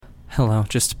Hello,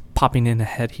 just popping in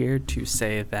ahead here to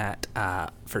say that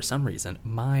for some reason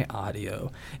my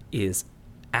audio is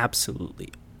absolutely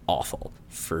awful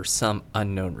for some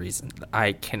unknown reason.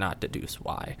 I cannot deduce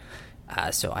why.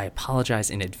 So I apologize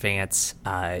in advance.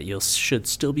 You should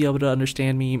still be able to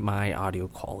understand me. My audio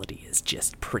quality is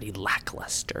just pretty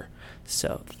lackluster.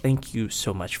 So thank you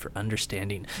so much for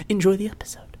understanding. Enjoy the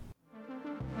episode.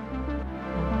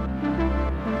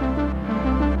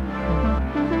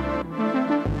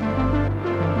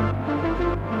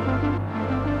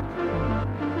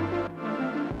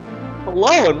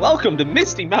 Hello and welcome to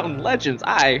Misty Mountain Legends.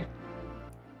 I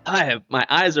have my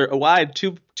eyes are wide,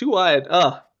 too wide.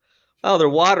 Oh, they're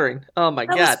watering. Oh my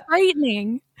god, that was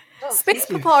frightening. Space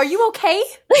Papa, are you okay?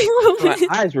 my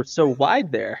eyes were so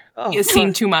wide there. Oh, You've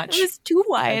seen too much. It was too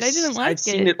wide. I didn't like it. I've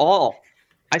seen it all.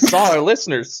 I saw our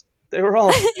listeners. They were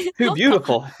all too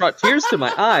beautiful. It brought tears to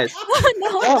my eyes.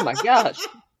 Oh my gosh.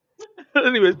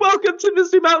 Anyways, welcome to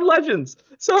Misty Mountain Legends.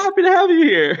 So happy to have you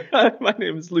here. My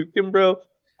name is Luke Kimbrough.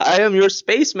 I am your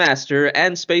space master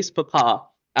and space papa.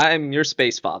 I am your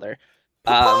space father.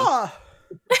 Papa!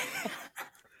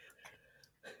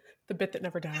 The bit that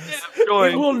never dies.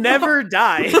 It will never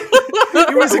die.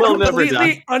 It was a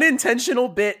completely unintentional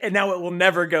bit, and now it will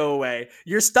never go away.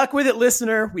 You're stuck with it,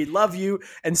 listener. We love you,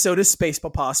 and so does Space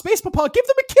Papa. Space Papa, give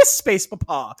them a kiss, Space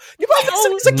Papa. Give them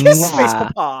a kiss, Space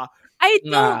Papa. I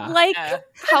don't like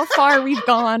how far we've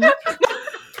gone.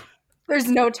 There's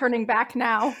no turning back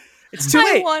now. It's too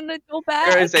late. I want to go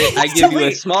back. I give you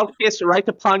a small kiss right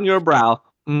upon your brow.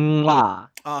 Mwah.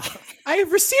 I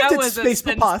have received it, Space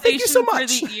Papa. Thank you so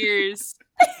much. For the ears.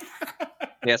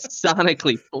 Yes,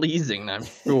 sonically pleasing, I'm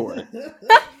sure.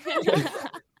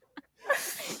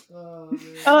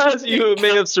 As you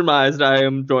may have surmised, I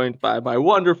am joined by my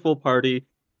wonderful party,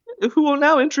 who will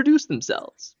now introduce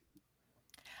themselves.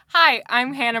 Hi,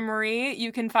 I'm Hannah Marie.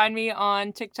 You can find me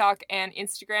on TikTok and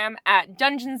Instagram at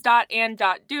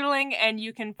dungeons.and.doodling, and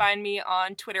you can find me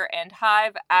on Twitter and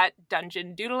Hive at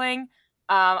dungeondoodling.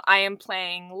 I am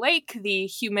playing Lake, the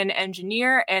human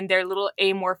engineer, and their little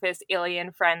amorphous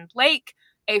alien friend Lake.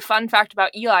 A fun fact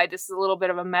about Eli, this is a little bit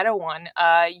of a meta one.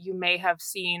 You may have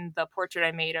seen the portrait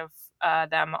I made of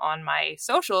them on my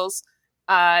socials.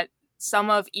 Some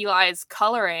of Eli's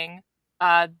coloring,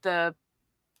 the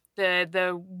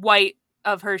white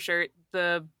of her shirt,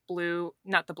 the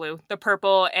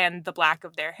purple and the black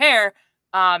of their hair,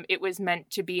 it was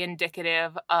meant to be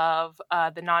indicative of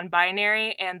the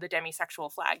non-binary and the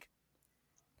demisexual flag.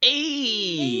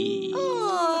 Hey!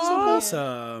 That's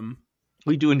awesome.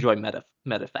 We do enjoy meta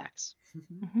facts.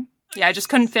 Mm-hmm. Yeah, I just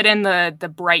couldn't fit in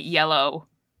the bright yellow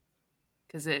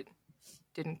because it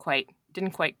didn't quite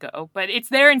go, but it's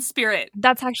there in spirit.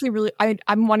 That's actually really.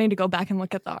 I'm wanting to go back and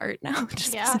look at the art now,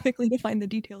 just specifically to find the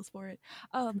details for it.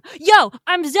 Yo,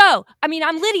 I'm Zoe.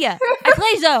 I'm Lydia. I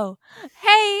play Zoe.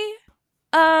 Hey,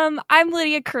 I'm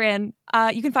Lydia Corinne.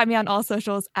 You can find me on all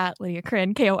socials at Lydia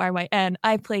Corinne, Koryn.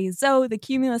 I play Zoe, the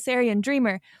Cumulusarian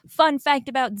dreamer. Fun fact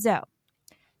about Zoe: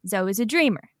 Zoe is a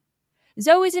dreamer.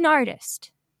 Zoe is an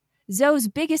artist. Zoe's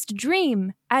biggest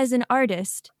dream as an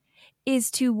artist is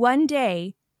to one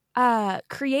day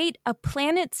create a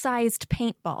planet-sized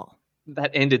paintball.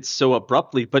 That ended so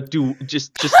abruptly, but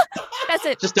just that's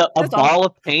it. Just a ball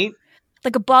of paint?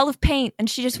 Like a ball of paint, and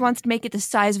she just wants to make it the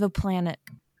size of a planet.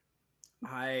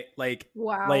 Wow.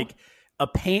 Like a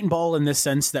paintball in the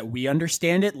sense that we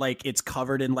understand it, like it's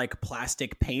covered in like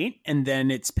plastic paint and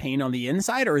then it's paint on the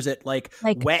inside, or is it like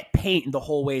wet paint the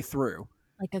whole way through?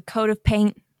 Like a coat of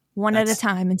paint, one at a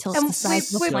time until it's the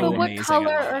size of a planet. But what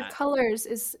color or colors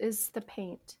is the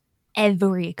paint?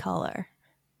 Every color.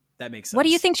 That makes sense. What do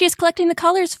you think she's collecting the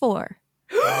colors for?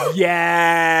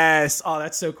 Yes. Oh,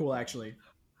 that's so cool, actually.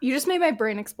 You just made my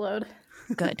brain explode.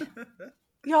 Good.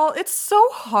 Y'all, it's so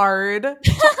hard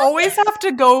to always have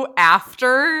to go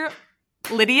after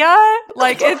Lydia.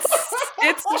 Like, it's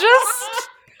just...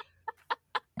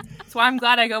 That's why I'm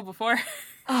glad I go before.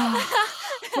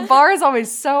 The bar is always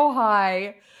so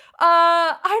high.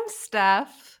 I'm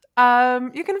Steph.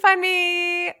 You can find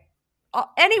me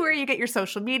anywhere you get your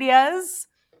social medias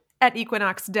at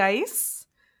Equinox Dice.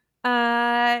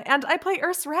 And I play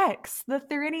Urs Rex, the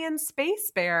Theridian space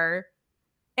bear.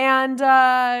 And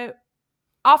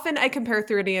often I compare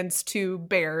Theridians to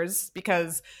bears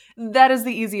because that is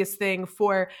the easiest thing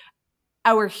for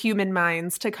our human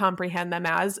minds to comprehend them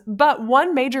as. But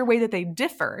one major way that they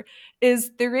differ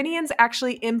is Theridians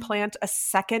actually implant a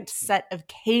second set of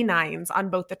canines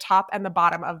on both the top and the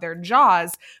bottom of their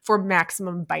jaws for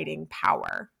maximum biting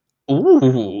power.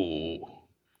 Ooh.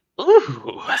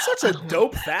 That's such a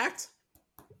dope fact.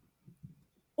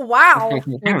 Wow.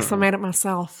 Thanks, I made it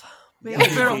myself.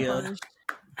 Kayla.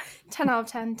 10 out of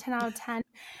 10, 10 out of 10.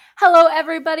 Hello,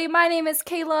 everybody. My name is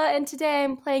Kayla, and today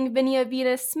I'm playing Vinia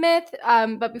Venus Smith.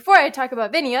 But before I talk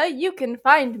about Vinia, you can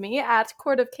find me at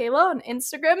Court of Kayla on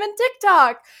Instagram and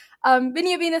TikTok.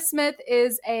 Vinia Venus Smith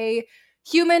is a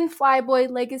human flyboy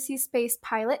legacy space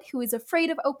pilot who is afraid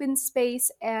of open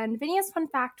space, and Vinia's fun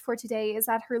fact for today is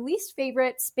that her least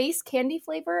favorite space candy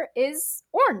flavor is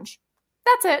orange.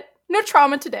 That's it. No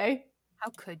trauma today. How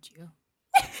could you?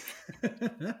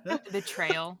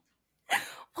 Betrayal.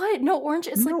 What? No, orange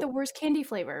is like the worst candy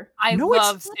flavor. I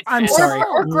love citrus. I'm sorry.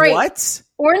 Or grape. What?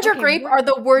 Orange or grape are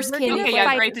the worst candy Okay, flavors.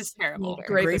 yeah, grape is terrible.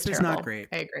 Grape is terrible. not great.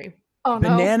 I agree. Oh, no.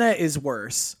 Banana is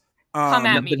worse. Come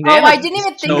at me. Oh, I didn't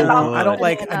even think about I don't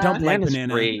like Banana's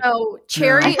banana. great. No,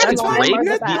 cherry I had and lime grape are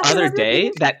the the best. other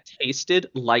day that tasted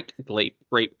like grape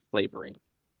flavoring.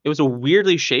 It was a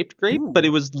weirdly shaped grape, but it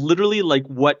was literally like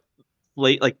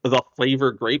like the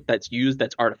flavor grape that's used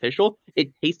that's artificial.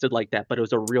 It tasted like that, but it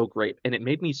was a real grape, and it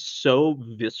made me so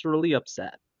viscerally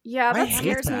upset. Yeah, I that hate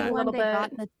scares me that. a little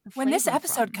bit. When this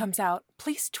episode comes out,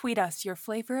 please tweet us your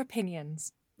flavor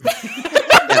opinions.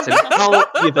 Yes, and how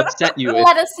we've upset you.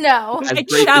 Let us know. As I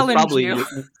grape is challenge probably you.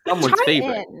 someone's Chime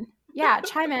favorite. in. Yeah,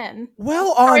 chime in.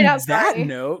 Well, Sorry, on not that sorry.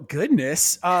 note,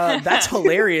 goodness, that's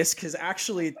hilarious because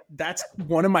actually that's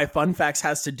one of my fun facts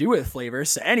has to do with flavors.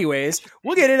 So anyways,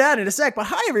 we'll get into that in a sec. But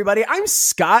hi, everybody. I'm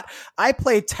Scott. I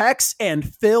play Tex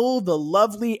and Phil, the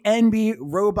lovely NB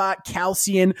robot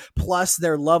Calcian, plus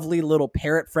their lovely little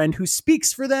parrot friend who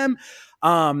speaks for them.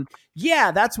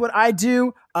 Yeah, that's what I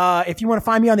do. If you want to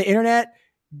find me on the internet,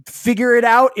 figure it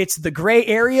out. It's the gray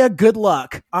area. Good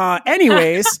luck.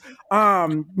 Anyways,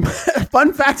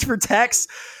 fun facts for Tex.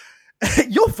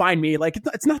 You'll find me. Like,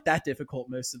 it's not that difficult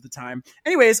most of the time.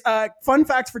 Anyways, fun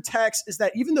facts for Tex is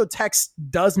that even though Tex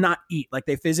does not eat, like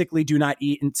they physically do not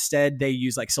eat, instead they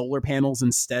use like solar panels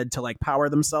instead to like power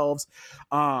themselves.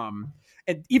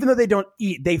 And even though they don't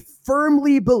eat, they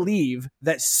firmly believe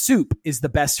that soup is the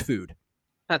best food.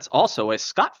 That's also a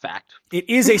Scott fact. It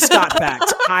is a Scott fact.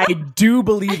 I do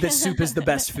believe that soup is the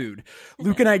best food.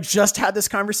 Luke and I just had this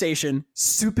conversation.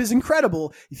 Soup is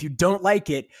incredible. If you don't like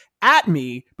it, at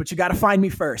me, but you got to find me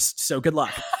first. So good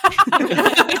luck.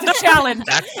 It's a challenge.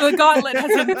 The gauntlet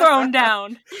has been thrown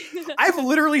down. I've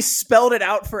literally spelled it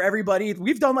out for everybody.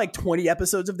 We've done like 20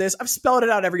 episodes of this. I've spelled it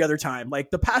out every other time. Like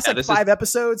the past 5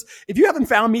 episodes. If you haven't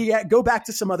found me yet, go back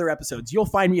to some other episodes. You'll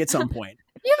find me at some point.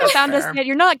 You haven't found us yet.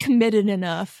 You're not committed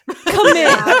enough.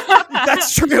 Commit.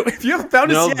 That's true. If you haven't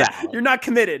found us yet, that. you're not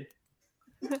committed.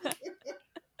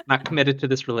 Not committed to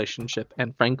this relationship.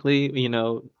 And frankly,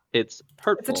 it's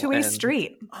hurtful. It's a two-way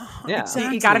street. Yeah. So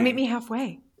you got to meet me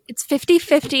halfway. It's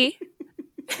 50-50.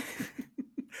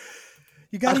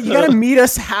 You gotta meet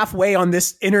us halfway on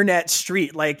this internet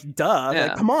street. Like, duh. Yeah.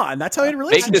 Like, come on. That's how Make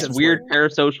relationships this weird work.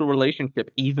 parasocial relationship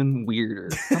even weirder.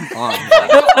 Come on.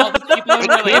 All the people in It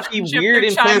can't be relationship, weird they're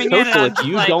and chiming in, and parasocial I'm if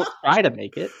you like, don't try to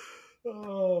make it.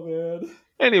 Oh, man.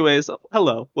 Anyways,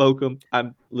 hello, welcome.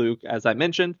 I'm Luke, as I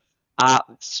mentioned.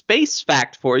 Space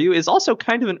fact for you is also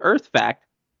kind of an Earth fact.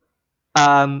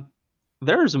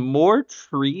 There's more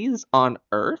trees on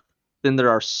Earth than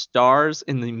there are stars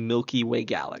in the Milky Way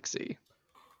galaxy.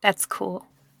 That's cool.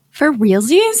 For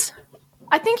realsies?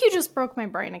 I think you just broke my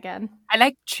brain again. I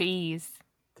like cheese.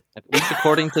 At least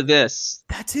according to this.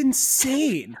 That's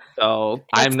insane. So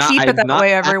Let's I'm not keep it that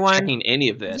way, everyone. checking any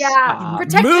of this. Yeah,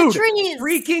 protect Mood. the trees.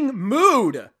 Freaking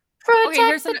mood. Protect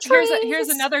Okay, the trees. here's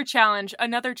another challenge.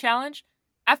 Another challenge.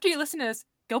 After you listen to this,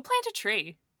 go plant a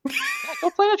tree. Go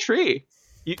plant a tree.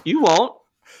 You won't.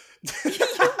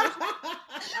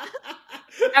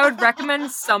 I would recommend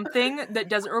something that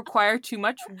doesn't require too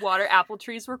much water. Apple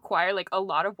trees require like a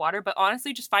lot of water, but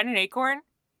honestly, just find an acorn,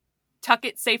 tuck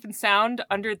it safe and sound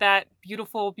under that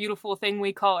beautiful, beautiful thing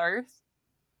we call Earth.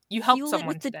 You help Fuel it someone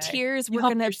with the today. tears You we're help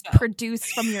going to yourself.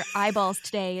 produce from your eyeballs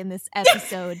today in this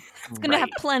episode. It's going to have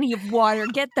plenty of water.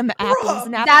 Get them apples.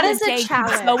 And That apple is a day keeps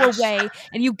challenge. Go away.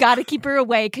 And you got to keep her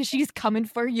away because she's coming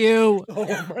for you. Oh,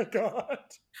 my God.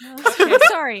 Okay,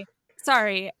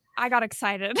 sorry. I got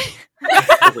excited.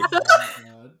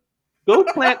 Go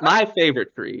plant my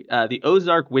favorite tree, the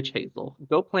Ozark witch hazel.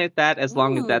 Go plant that as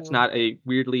long as that's Ooh. not a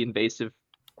weirdly invasive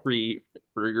tree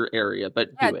for your area, but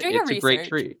Yeah, do it. do your It's a great research.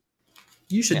 tree.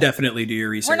 You should definitely do your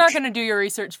research. We're not going to do your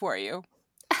research for you.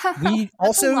 We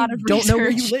also lot of don't know where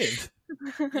you research. live.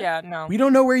 Yeah, no. We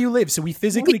don't know where you live, so we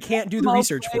physically can't do the all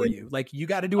research for played. you. Like, you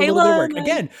got to do a little bit of work. Kayla,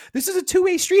 Again, this is a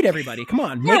two-way street, everybody. Come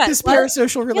on. Make Yeah, this well,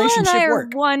 parasocial Kayla and relationship I are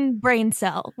work. one brain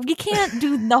cell. We can't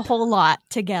do the whole lot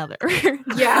together.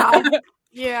 Yeah.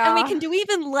 Yeah. And we can do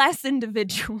even less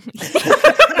individually.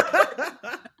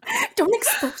 Don't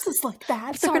expose us like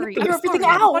that. Sorry, Figure I'm everything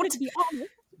sorry. I out. wanted to be honest.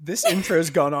 This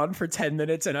intro's gone on for 10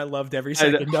 minutes and I loved every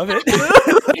second of it.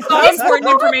 It's all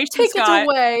important information, Take Scott. it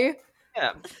away.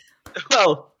 Yeah.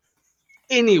 Well,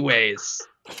 anyways,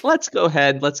 let's go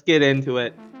ahead. Let's get into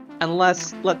it. And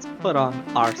let's put on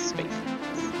our space.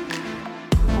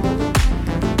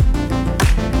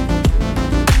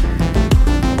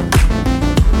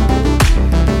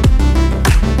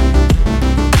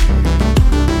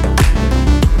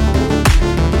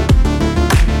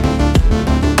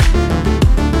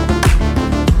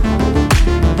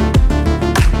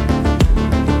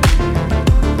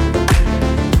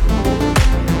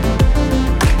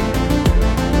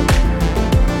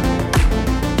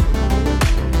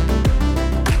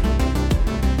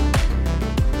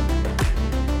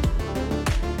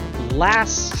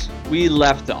 Last we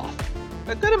left off,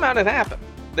 a good amount had happened.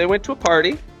 They went to a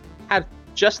party, had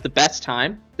just the best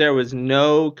time. There was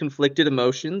no conflicted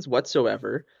emotions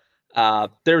whatsoever.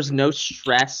 There was no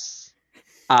stress,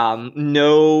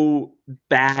 no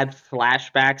bad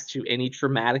flashbacks to any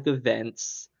traumatic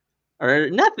events,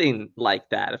 or nothing like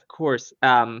that. Of course,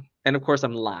 and of course,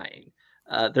 I'm lying.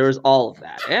 There was all of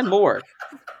that and more.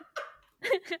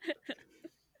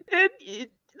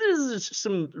 There's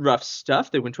some rough stuff.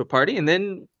 They went to a party and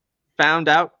then found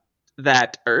out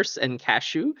that Urs and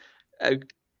Cashew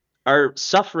are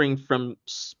suffering from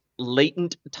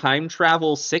latent time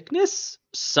travel sickness.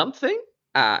 Something.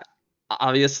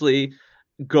 Obviously,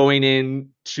 going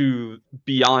into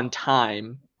beyond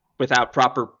time without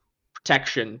proper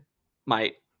protection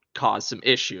might cause some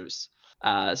issues.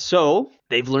 So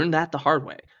they've learned that the hard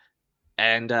way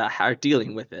and are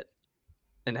dealing with it.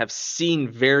 And have seen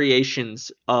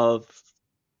variations of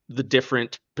the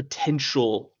different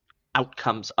potential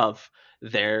outcomes of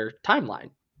their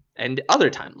timeline and other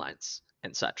timelines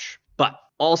and such. But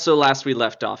also, last we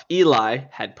left off, Eli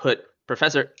had put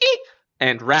Professor E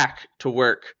and Rack to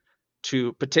work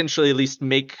to potentially at least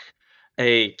make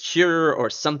a cure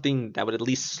or something that would at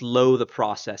least slow the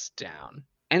process down.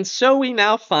 And so we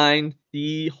now find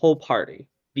the whole party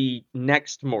the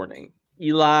next morning.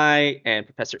 Eli and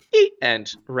Professor E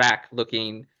and Rack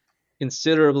looking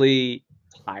considerably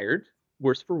tired,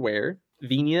 worse for wear.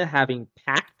 Venia having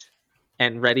packed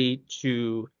and ready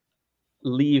to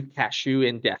leave Cashew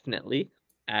indefinitely,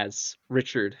 as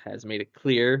Richard has made it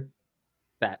clear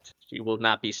that she will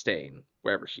not be staying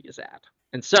wherever she is at.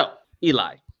 And so,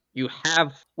 Eli,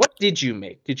 what did you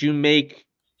make? Did you make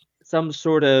some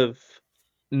sort of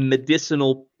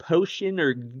medicinal potion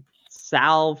or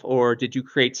salve, or did you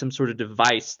create some sort of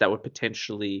device that would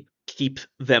potentially keep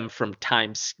them from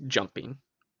time jumping?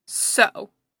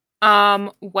 So,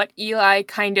 what Eli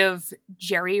kind of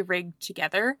jerry-rigged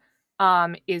together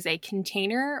is a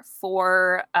container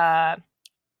for,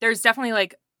 there's definitely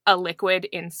like a liquid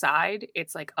inside.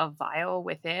 It's like a vial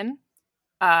within.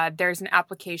 There's an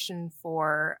application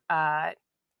for an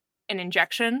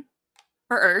injection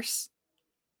for Urs,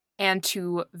 and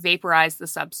to vaporize the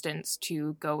substance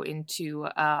to go into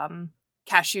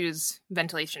Cashew's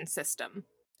ventilation system.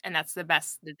 And that's the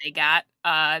best that they got.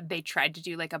 They tried to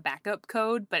do like a backup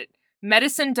code, but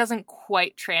medicine doesn't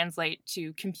quite translate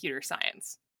to computer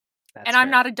science. And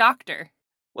I'm not a doctor.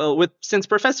 Well, since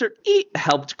Professor E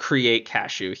helped create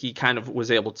Cashew, he kind of was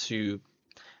able to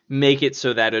make it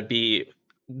so that it would be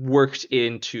worked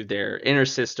into their inner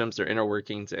systems, their inner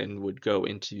workings, and would go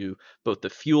into both the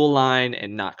fuel line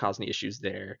and not cause any issues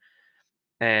there.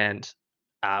 And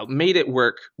made it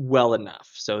work well enough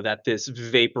so that this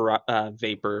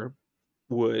vapor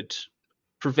would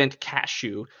prevent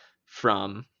Cashew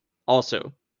from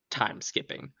also time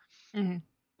skipping. Mm-hmm.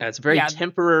 It's a very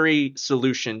temporary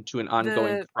solution to an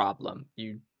ongoing problem.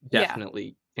 You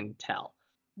definitely can tell.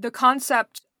 The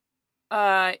concept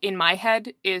in my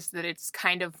head is that it's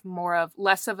kind of more of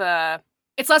less of a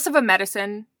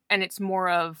medicine, and it's more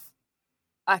of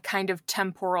a kind of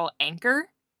temporal anchor,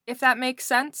 if that makes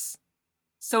sense.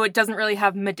 So it doesn't really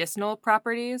have medicinal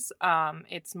properties.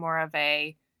 It's more of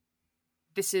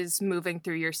this is moving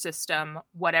through your system,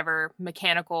 whatever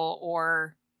mechanical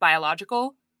or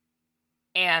biological.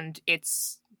 And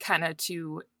it's kind of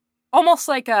to almost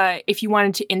like if you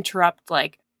wanted to interrupt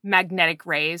like magnetic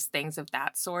rays, things of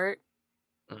that sort.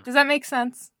 Does that make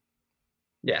sense?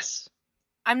 Yes.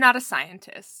 I'm not a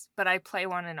scientist, but I play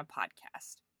one in a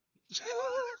podcast.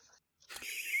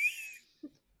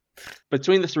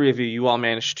 Between the three of you, you all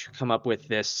managed to come up with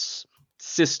this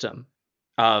system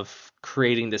of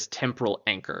creating this temporal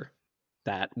anchor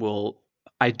that will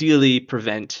ideally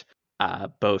prevent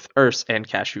both Urs and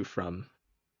Cashew from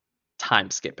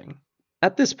time skipping.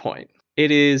 At this point,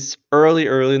 it is early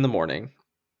in the morning.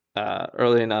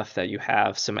 early enough that you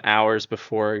have some hours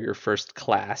before your first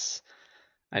class.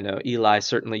 I know, Eli,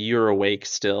 certainly you're awake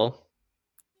still.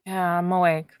 Yeah, I'm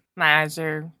awake. My eyes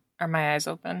are my eyes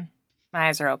open? My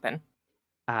eyes are open.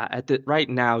 Right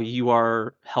now, you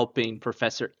are helping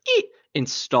Professor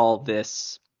install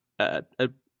this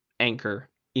anchor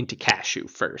into Cashew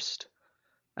first,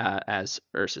 as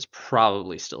Urs is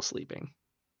probably still sleeping,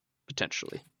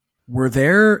 potentially. Were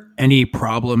there any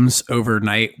problems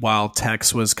overnight while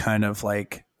Tex was kind of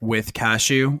like with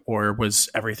Cashew, or was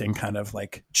everything kind of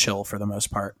like chill for the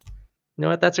most part? You know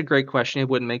what? That's a great question. It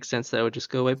wouldn't make sense that it would just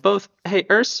go away. Both. Hey,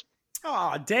 Urs.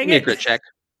 Oh, Give dang me a it. grit check.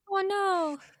 Oh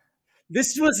no.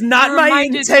 This was not my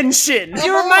intention.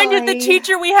 You reminded the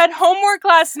teacher we had homework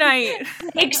last night.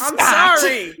 I'm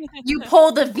sorry. You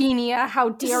pulled a Venia. How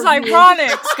dare This is you?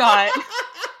 ironic, Scott.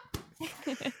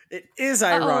 It is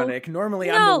ironic.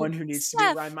 Normally, I'm the one who needs to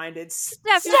be reminded.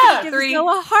 Steph, you could give Zoe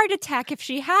a heart attack if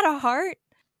she had a heart.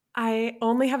 I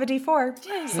only have a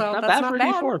D4, so Not that's bad not for a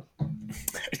bad. D4.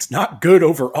 It's not good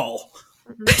overall.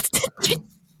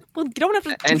 Well, you don't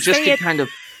have to And just say to it. kind of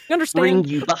You understand? bring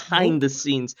you behind the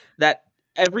scenes, that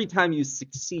every time you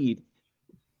succeed,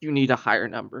 you need a higher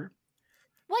number.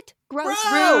 What? Gross.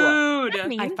 Rude. That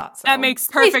mean. I thought so. That makes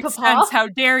perfect Please, Papa. sense. How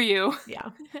dare you? Yeah.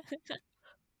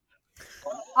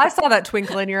 I saw that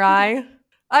twinkle in your eye.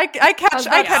 I catch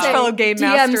fellow game DM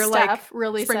master staff like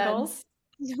really sprinkles.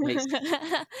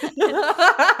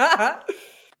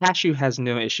 Cashew has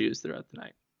no issues throughout the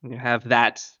night. You have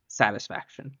that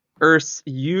satisfaction. Urs,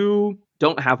 you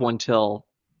don't have one till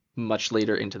much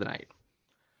later into the night,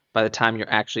 by the time you're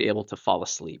actually able to fall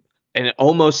asleep. And it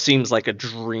almost seems like a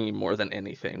dream more than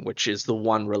anything, which is the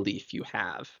one relief you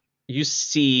have. You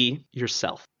see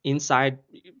yourself inside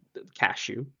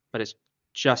Cashew, but it's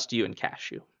just you and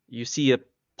Cashew. You see a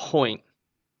point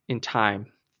in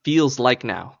time, feels like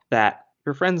now, that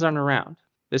your friends aren't around.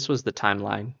 This was the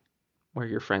timeline where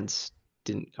your friends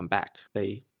didn't come back.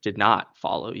 They did not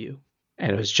follow you.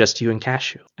 And it was just you and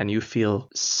Cashew. And you feel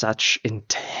such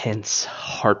intense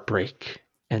heartbreak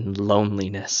and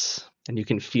loneliness. And you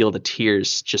can feel the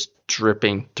tears just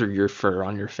dripping through your fur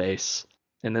on your face.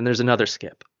 And then there's another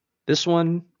skip. This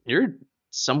one, you're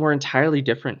somewhere entirely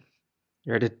different.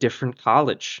 You're at a different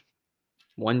college.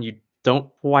 One you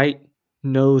don't quite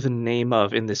know the name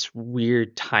of in this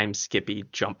weird time skippy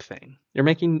jump thing. You're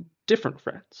making different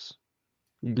friends.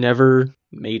 You never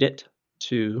made it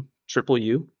to Triple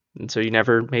U, and so you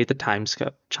never made the time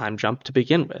jump to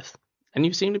begin with. And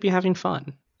you seem to be having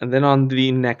fun. And then on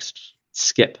the next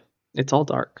skip, it's all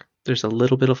dark. There's a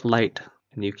little bit of light,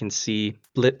 and you can see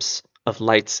blips of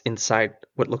lights inside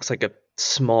what looks like a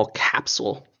small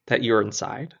capsule that you're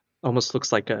inside. Almost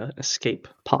looks like an escape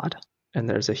pod. And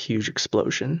there's a huge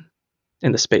explosion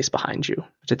in the space behind you.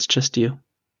 But it's just you.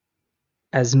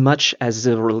 As much as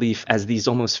a relief as these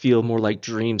almost feel more like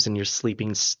dreams in your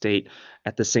sleeping state,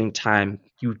 at the same time,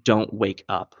 you don't wake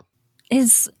up.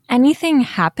 Is anything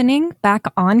happening back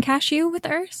on Cashew with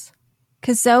Urs?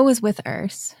 Because Zoe was with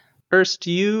Urs. Urs,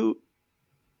 do you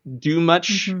do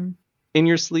much in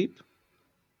your sleep?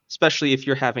 Especially if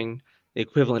you're having the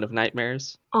equivalent of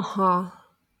nightmares? Uh-huh.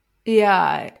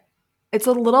 Yeah. It's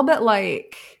a little bit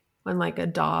like when like a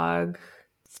dog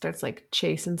starts like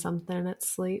chasing something in its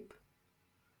sleep.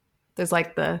 There's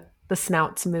like the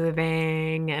snout's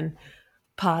moving and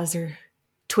paws are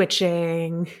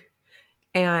twitching,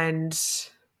 and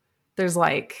there's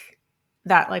like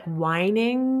that like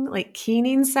whining, like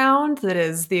keening sound that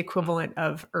is the equivalent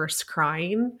of Urs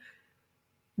crying.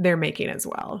 They're making as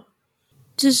well.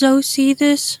 Does Zoe see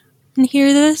this and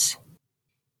hear this?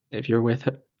 If you're with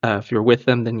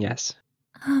them, then yes.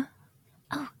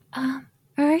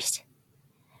 Urs?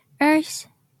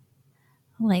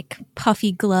 Like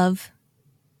puffy glove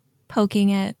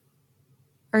poking at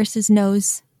Urs's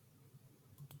nose.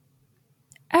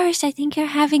 Urs, I think you're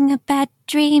having a bad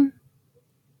dream.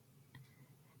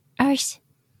 Urs.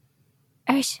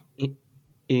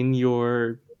 In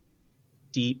your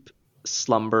deep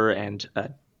slumber and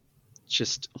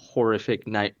just horrific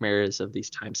nightmares of these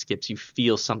time skips, you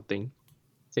feel something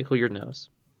tickle your nose.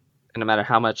 And no matter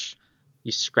how much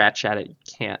you scratch at it, you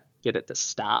can't get it to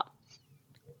stop.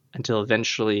 Until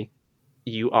eventually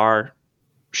you are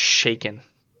shaken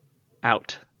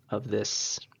out of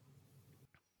this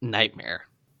nightmare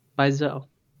by Zoe,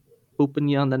 booping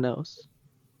you on the nose.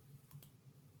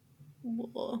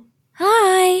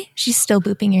 Hi. She's still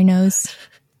booping your nose.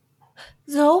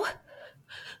 Zoe?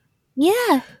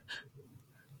 Yeah.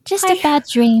 Just Hi. a bad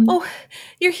dream. Oh,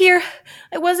 you're here.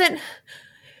 I wasn't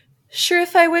sure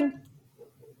if I would...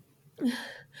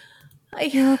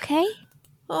 You okay?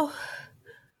 Oh,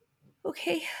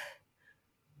 okay.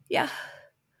 Yeah.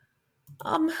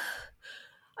 I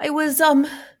was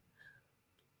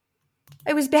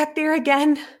back there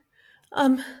again.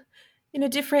 In a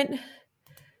different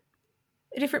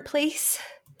place.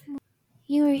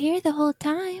 You were here the whole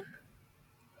time.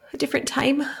 A different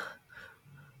time.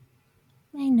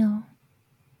 I know.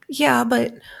 Yeah,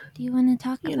 but Do you want to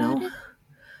talk about it?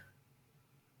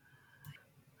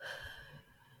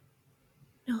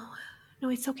 No,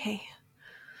 it's okay.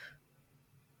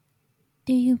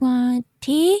 Do you want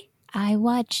tea? I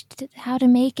watched How to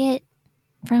Make It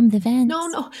from the vents.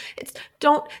 No. It's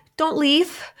don't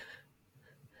leave.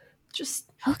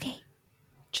 Okay.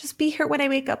 Just be here when I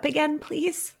wake up again,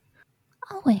 please.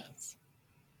 Always.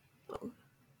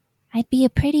 I'd be a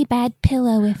pretty bad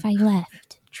pillow if I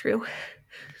left. True.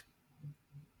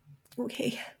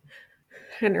 Okay.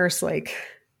 And Urs,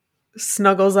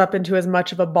 snuggles up into as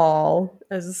much of a ball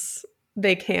as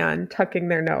they can, tucking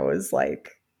their nose,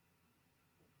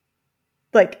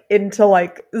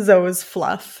 into, Zoe's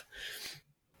fluff.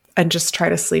 And just try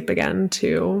to sleep again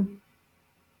to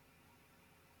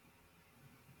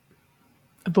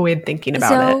avoid thinking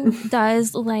about it.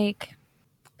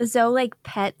 Zoe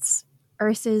pets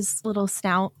Ursa's little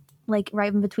snout, right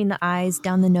in between the eyes,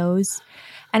 down the nose.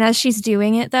 And as she's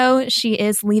doing it, though, she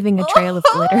is leaving a trail of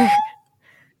glitter.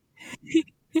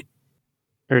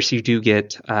 Ursa, you do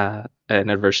get an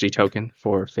adversity token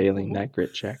for failing that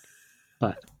grit check,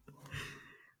 but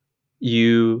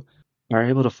you are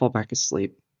able to fall back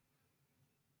asleep.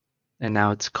 And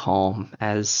now it's calm,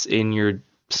 as in your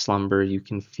slumber you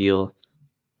can feel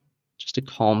just a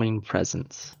calming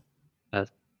presence, a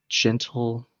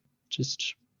gentle,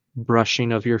 just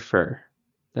brushing of your fur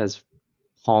that's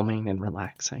calming and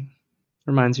relaxing.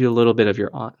 Reminds you a little bit of your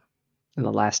aunt and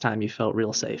the last time you felt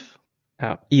real safe.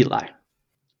 Now, Eli,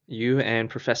 you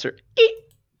and Professor E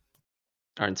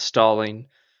are installing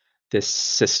this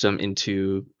system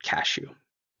into Cashew.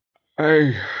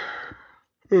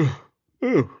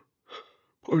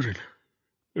 Pardon.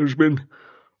 It's been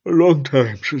a long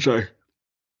time since I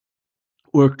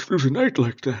worked through the night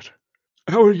like that.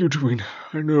 How are you doing?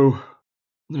 I know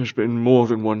there's been more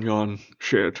than one yawn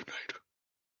shared tonight.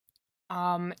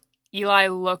 Eli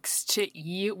looks to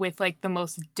E with the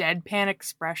most deadpan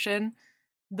expression.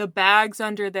 The bags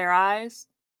under their eyes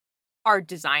are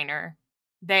designer.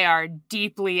 They are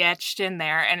deeply etched in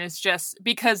there, and it's just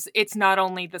because it's not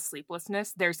only the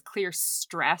sleeplessness, there's clear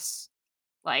stress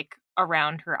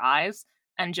around her eyes,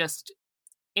 and just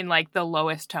in the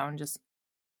lowest tone, just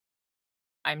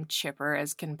I'm chipper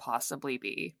as can possibly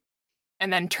be.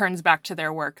 And then turns back to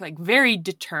their work, very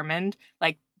determined,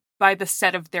 by the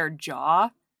set of their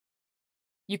jaw.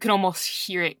 You can almost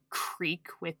hear it creak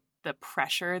with the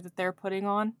pressure that they're putting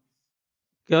on.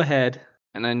 Go ahead,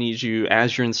 and I need you,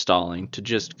 as you're installing, to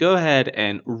just go ahead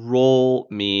and roll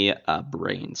me a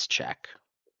brains check.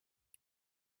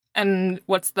 And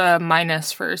what's the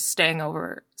minus for staying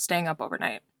up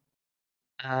overnight?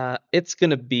 It's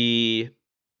gonna be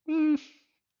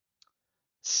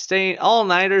staying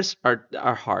all-nighters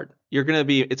are hard. It's gonna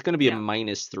be a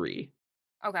 -3.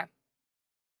 Okay.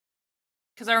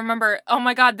 Because I remember, oh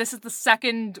my god, this is the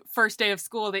second first day of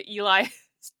school that Eli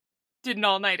did an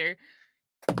all-nighter.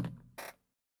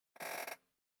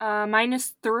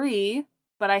 -3,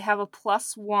 but I have a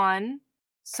 +1,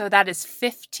 so that is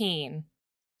 15.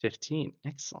 15,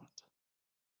 excellent.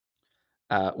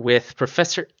 With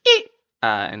Professor E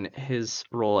and his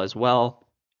role as well,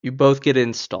 you both get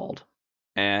installed.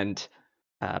 And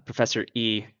Professor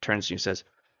E turns to you and says,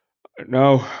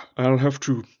 Now I'll have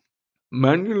to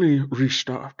manually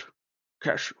restart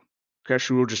Cashew.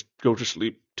 Cashew will just go to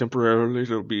sleep temporarily.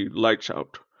 There'll be lights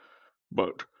out.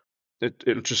 But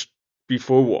it'll just be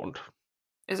forewarned.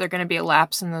 Is there going to be a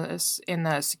lapse in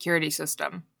the security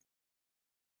system?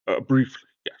 Briefly,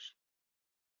 yes.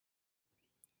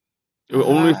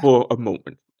 Only for a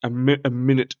moment. A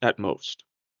minute at most.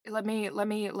 Let me,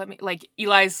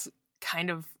 Eli's kind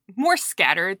of more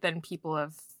scattered than people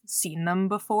have seen them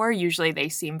before. Usually they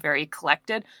seem very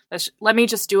collected. Let me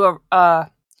just do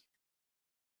a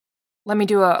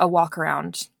walk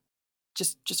around.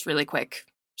 Just really quick.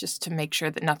 Just to make sure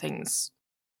that nothing's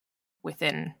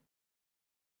within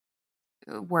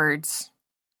words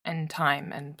and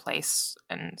time and place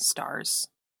and stars.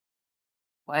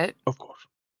 What? Of course.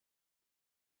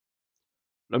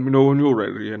 Let me know when you're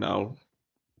ready, and I'll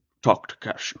talk to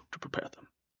Cashew to prepare them.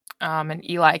 And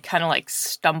Eli kind of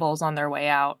stumbles on their way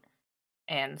out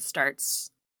and starts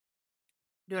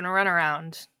doing a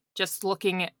runaround, just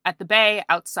looking at the bay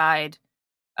outside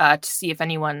to see if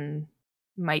anyone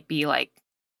might be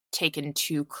taken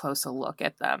too close a look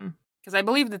at them. Because I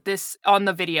believe that this on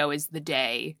the video is the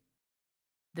day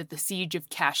that the siege of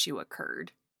Cashew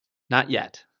occurred? Not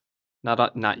yet.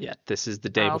 Not yet. This is the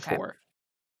day Oh, okay. before.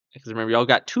 Because remember, y'all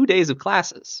got 2 days of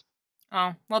classes.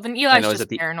 Oh, well, then And Eli's it was just at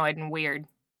the paranoid and weird.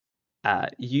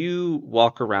 you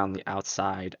walk around the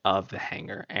outside of the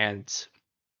hangar, and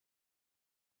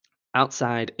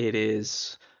outside it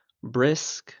is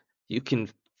brisk. You can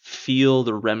feel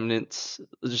the remnants,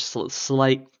 just a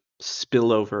slight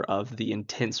spillover of the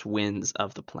intense winds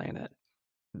of the planet.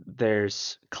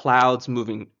 There's clouds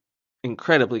moving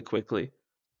incredibly quickly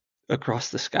across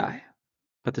the sky,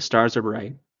 but the stars are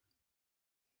bright,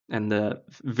 and the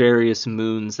various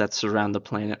moons that surround the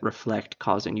planet reflect,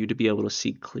 causing you to be able to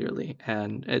see clearly.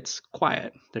 And it's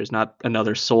quiet. There's not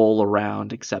another soul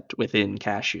around except within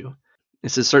Cashew.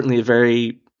 This is certainly a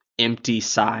very empty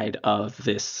side of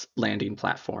this landing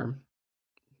platform.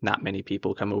 Not many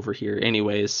people come over here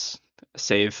anyways,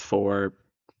 save for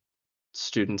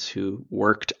students who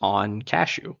worked on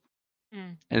Cashew.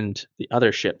 And the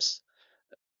other ships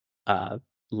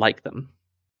like them.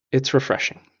 It's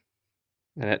refreshing.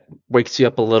 And it wakes you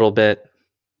up a little bit,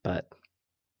 but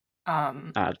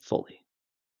not fully.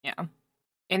 Yeah.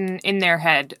 In their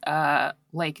head,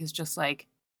 Lake is just like,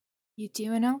 "You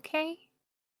doing okay?"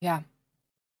 Yeah.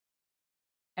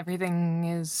 Everything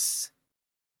is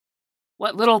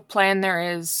what little plan there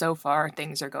is so far.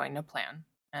 Things are going to plan,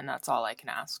 and that's all I can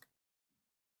ask.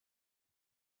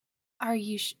 Are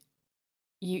you?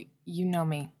 You know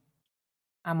me.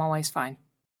 I'm always fine.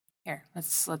 Here,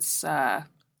 let's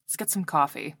get some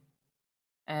coffee,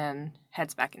 and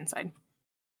heads back inside.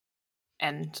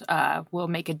 And we'll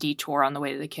make a detour on the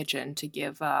way to the kitchen to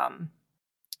give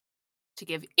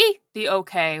E the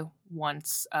okay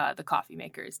once the coffee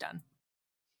maker is done.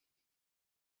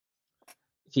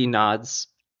 He nods,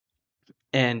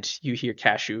 and you hear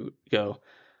Cashew go,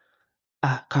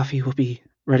 "Coffee will be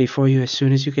ready for you as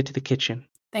soon as you get to the kitchen."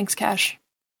 Thanks, Cash.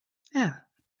 Yeah,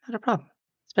 not a problem.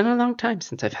 It's been a long time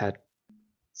since I've had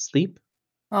sleep.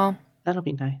 Well, that'll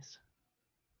be nice.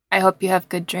 I hope you have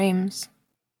good dreams.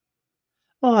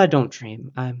 Oh, I don't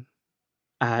dream.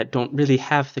 I don't really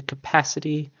have the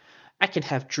capacity. I can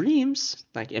have dreams,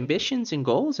 like ambitions and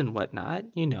goals and whatnot,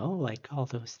 like all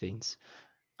those things.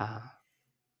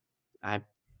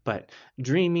 But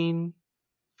dreaming,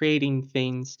 creating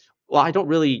things, well, I don't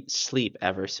really sleep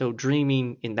ever, so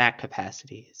dreaming in that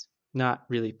capacity is not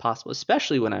really possible,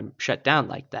 especially when I'm shut down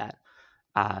like that.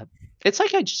 It's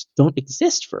like I just don't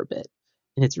exist for a bit,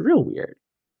 and it's real weird.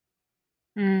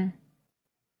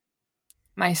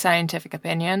 My scientific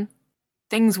opinion,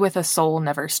 things with a soul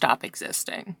never stop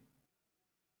existing.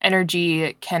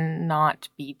 Energy cannot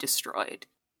be destroyed.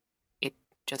 It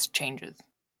just changes.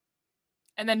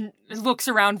 And then looks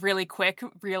around really quick,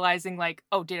 realizing like,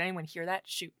 oh, did anyone hear that?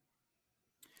 Shoot.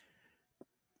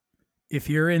 If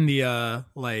you're in the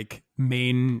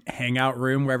main hangout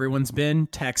room where everyone's been,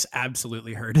 Tex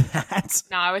absolutely heard that.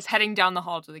 No, I was heading down the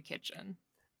hall to the kitchen.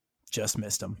 Just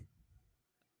missed him.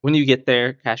 When you get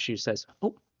there, Cashew says,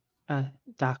 "Oh,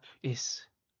 Doc is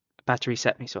about to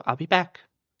reset me, so I'll be back."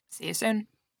 See you soon.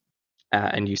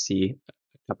 And you see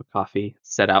a cup of coffee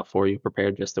set out for you,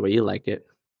 prepared just the way you like it.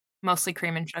 Mostly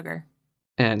cream and sugar.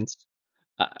 And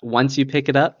once you pick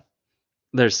it up,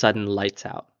 there's sudden lights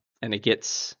out, and it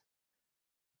gets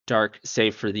dark,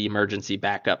 save for the emergency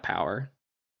backup power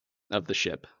of the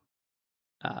ship,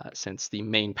 since the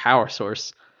main power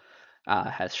source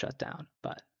has shut down.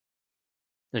 But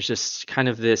there's just kind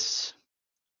of this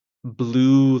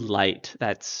blue light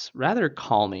that's rather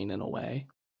calming in a way,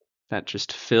 that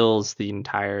just fills the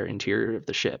entire interior of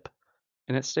the ship.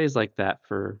 And it stays like that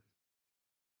for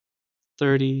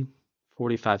 30,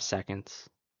 45 seconds,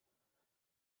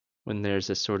 when there's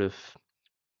a sort of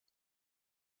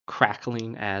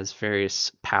crackling as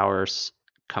various powers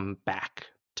come back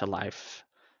to life.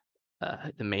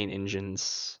 The main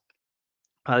engines,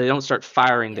 they don't start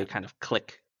firing, they kind of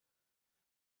click.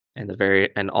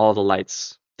 And all the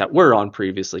lights that were on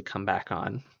previously come back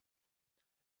on.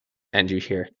 And you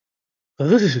hear, oh,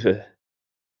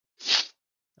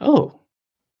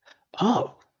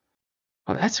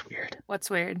 that's weird. What's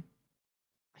weird?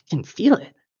 I can feel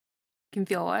it. Can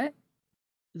feel what?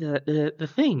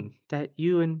 The thing that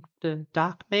you and the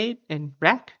doc made and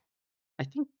Rack. I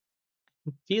think I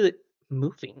can feel it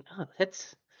moving. Oh,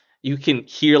 you can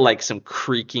hear like some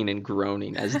creaking and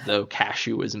groaning as though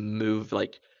Cashew was moved,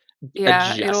 like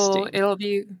adjusting. It'll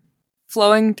be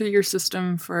flowing through your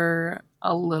system for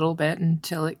a little bit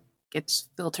until it gets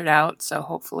filtered out. So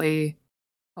hopefully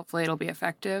it'll be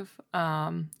effective.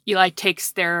 Eli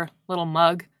takes their little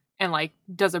mug and like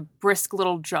does a brisk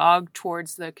little jog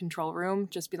towards the control room.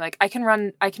 Just be like, I can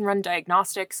run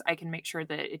diagnostics. I can make sure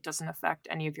that it doesn't affect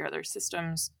any of your other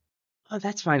systems. Oh,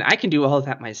 that's fine. I can do all of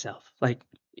that myself. Like,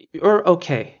 or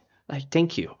okay. Like,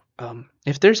 thank you.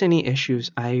 If there's any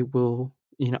issues, I will,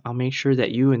 I'll make sure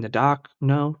that you and the doc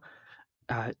know.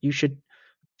 You should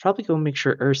probably go make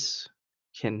sure Urs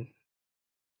can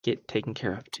get taken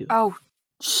care of too. Oh,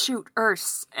 shoot,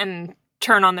 Urs. And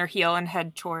turn on their heel and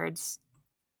head towards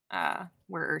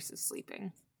where Urs is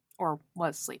sleeping. Or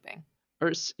was sleeping.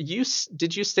 Urs,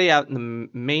 did you stay out in the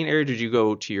main area or did you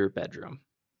go to your bedroom?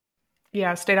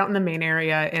 Yeah, stayed out in the main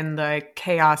area in the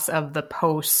chaos of the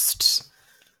post,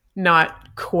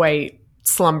 not quite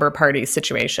slumber party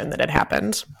situation that had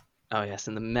happened. Oh, yes,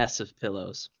 in the mess of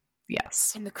pillows.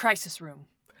 Yes. In the crisis room.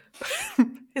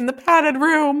 In the padded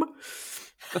room.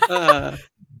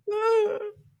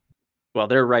 Well,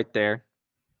 they're right there.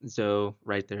 Zoe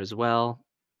right there as well.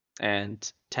 And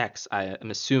Tex, I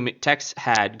am assuming Tex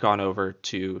had gone over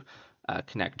to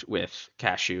connect with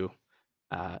Cashew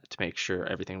to make sure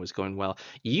everything was going well.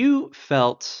 You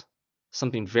felt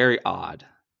something very odd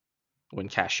when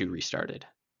Cashew restarted.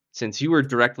 Since you were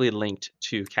directly linked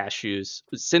to Cashew's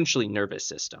essentially nervous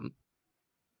system,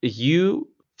 you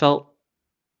felt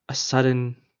a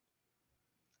sudden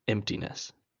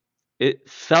emptiness. It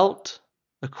felt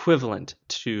equivalent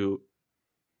to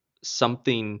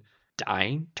something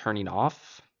dying, turning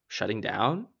off, shutting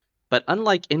down. But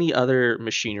unlike any other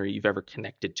machinery you've ever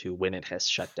connected to when it has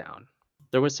shut down,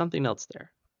 there was something else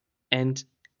there. And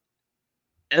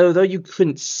although you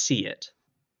couldn't see it,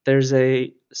 there's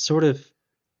a sort of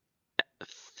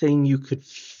thing you could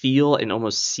feel and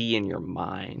almost see in your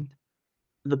mind.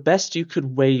 The best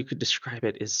way you could describe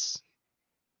it is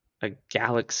a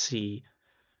galaxy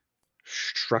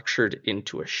structured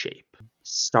into a shape.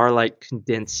 Starlight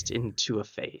condensed into a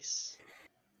face.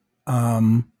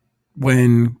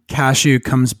 When Cashew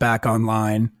comes back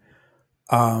online,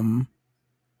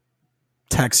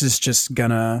 Tex is just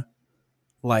gonna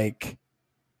like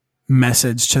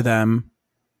message to them.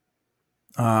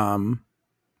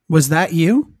 Was that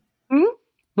you? What?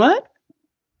 What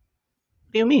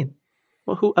do you mean?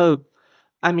 Well, who? Oh,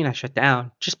 I mean, I shut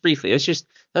down just briefly. It's just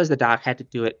that was the doc had to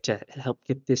do it to help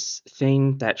get this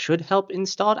thing that should help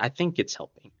installed. I think it's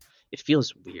helping. It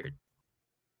feels weird.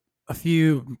 A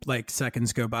few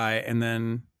seconds go by, and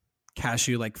then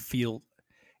Cashew feel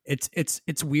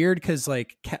it's weird because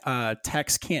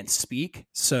Tex can't speak,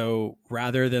 so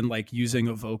rather than using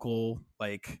a vocal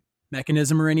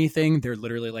mechanism or anything, they're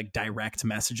literally direct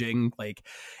messaging.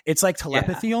 It's like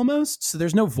telepathy almost. So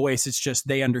there's no voice. It's just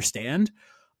they understand.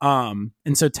 And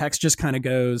so Tex just kind of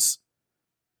goes,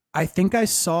 I think I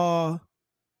saw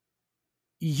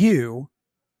you,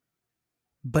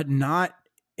 but not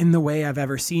in the way I've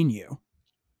ever seen you.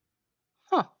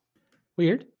 Huh.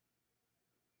 Weird.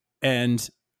 And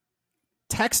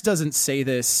Tex doesn't say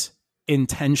this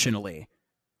intentionally.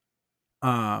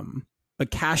 But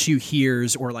Cashew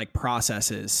hears or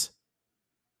processes,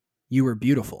 you were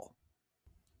beautiful.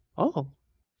 Oh.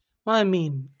 Well, I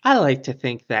mean, I like to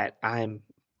think that I'm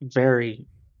a very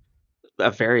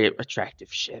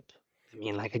attractive ship. I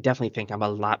mean, I definitely think I'm a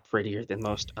lot prettier than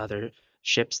most other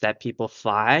ships that people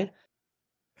fly.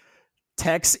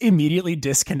 Tex immediately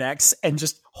disconnects and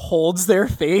just holds their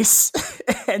face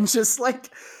and just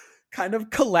kind of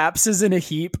collapses in a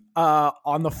heap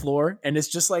on the floor and is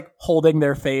just holding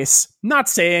their face, not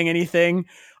saying anything.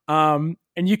 And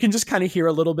you can just kind of hear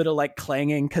a little bit of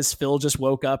clanging because Phil just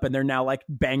woke up and they're now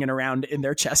banging around in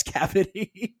their chest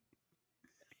cavity.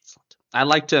 Excellent. I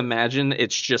like to imagine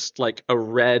it's just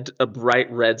a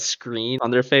bright red screen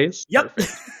on their face. Yep.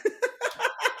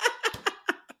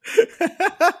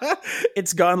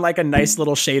 It's gone a nice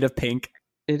little shade of pink.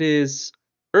 It is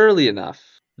early enough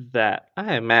that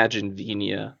I imagine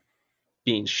Venia,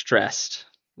 being stressed,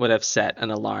 would have set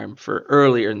an alarm for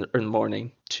earlier in the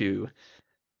morning to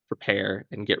prepare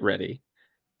and get ready.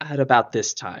 At about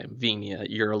this time, Venia,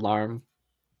 your alarm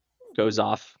goes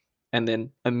off, and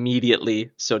then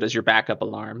immediately so does your backup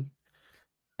alarm.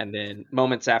 And then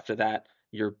moments after that,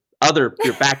 your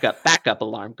backup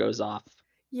alarm goes off.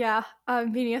 Yeah,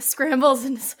 Venia scrambles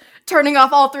and is turning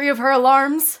off all three of her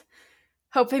alarms,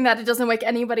 hoping that it doesn't wake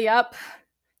anybody up,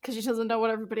 because she doesn't know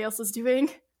what everybody else is doing.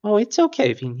 Oh, it's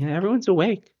okay, Venia. Everyone's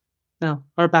awake. No,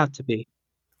 or about to be.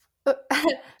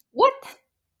 What?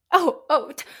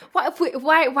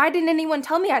 Why didn't anyone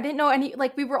tell me? I didn't know any,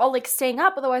 we were all staying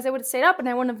up, otherwise I would have stayed up and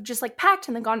I wouldn't have just packed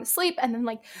and then gone to sleep and then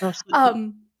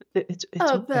It's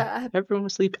okay. Everyone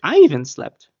was asleep. I even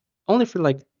slept. Only for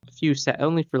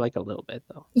only for a little bit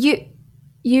though. You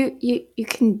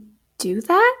can do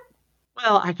that?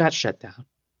 Well, I got shut down.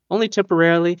 Only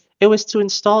temporarily. It was to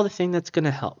install the thing that's going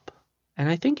to help. And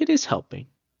I think it is helping.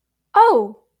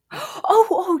 Oh.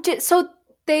 So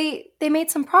they made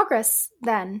some progress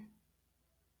then.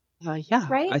 Yeah.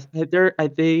 Right?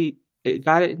 They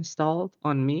got it installed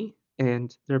on me,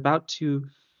 and they're about to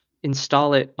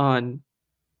install it on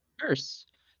Earth.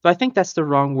 So I think that's the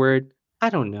wrong word. I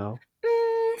don't know.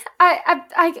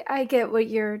 I get what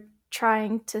you're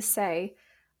trying to say.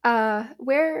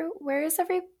 Where is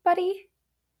everybody?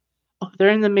 Oh, they're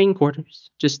in the main quarters,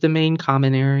 just the main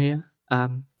common area. Where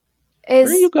are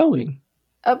you Is going?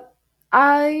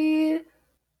 I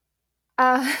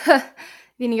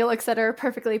Venia looks at her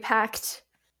perfectly packed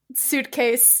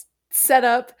suitcase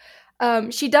setup.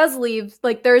 She does leave,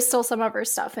 like there is still some of her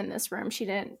stuff in this room. She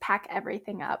didn't pack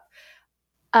everything up.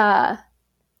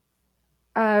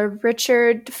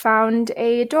 Richard found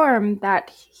a dorm that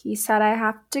he said I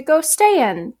have to go stay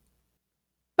in.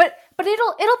 But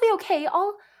it'll be okay.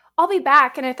 I'll be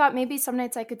back. And I thought maybe some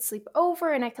nights I could sleep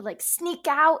over and I could like sneak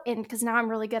out, and because now I'm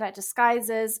really good at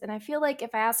disguises, and I feel like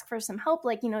if I ask for some help,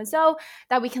 like Zoe,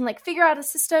 that we can like figure out a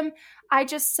system. I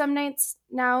just some nights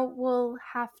now will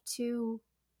have to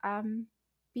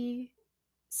be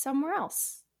somewhere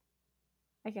else,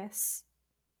 I guess.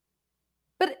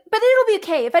 But it'll be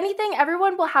okay. If anything,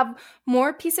 everyone will have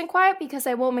more peace and quiet because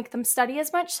I won't make them study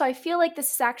as much. So I feel like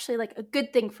this is actually like a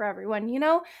good thing for everyone,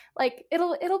 Like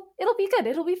it'll be good.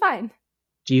 It'll be fine.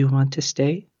 Do you want to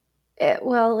stay? It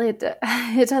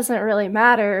doesn't really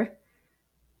matter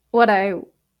what I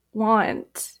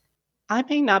want. I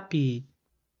may not be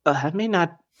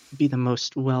the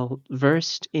most well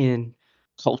versed in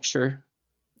culture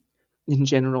in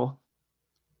general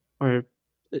or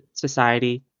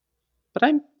society, but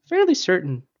I'm fairly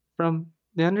certain from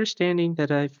the understanding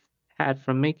that I've had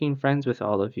from making friends with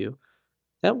all of you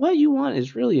that what you want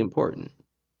is really important.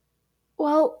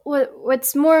 Well,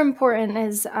 what's more important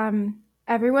is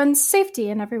everyone's safety,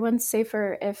 and everyone's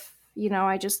safer if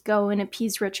I just go and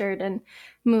appease Richard and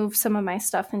move some of my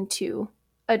stuff into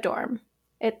a dorm.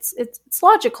 It's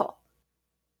logical,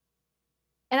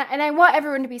 and I want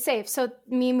everyone to be safe. So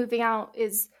me moving out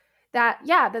is that,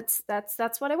 yeah, that's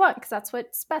what I want, because that's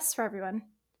what's best for everyone.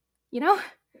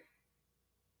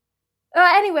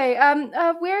 Anyway,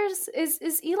 where's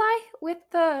is Eli with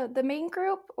the main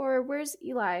group, or where's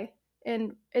Eli?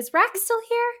 And is Rack still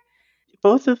here?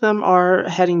 Both of them are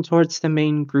heading towards the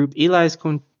main group.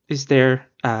 Is there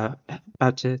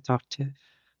about to talk to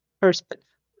first, but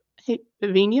hey,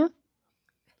 Vivinia,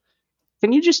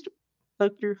 can you just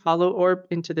plug your hollow orb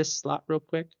into this slot real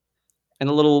quick? And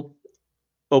a little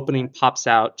opening pops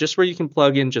out just where you can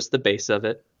plug in just the base of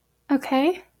it.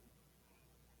 Okay.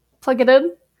 Plug it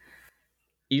in.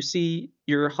 You see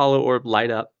your hollow orb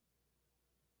light up.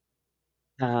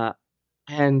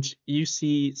 And you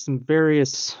see some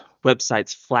various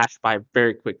websites flash by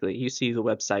very quickly. You see the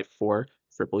website for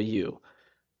Triple U.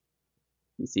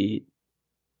 You see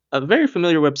a very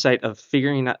familiar website of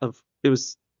it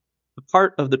was a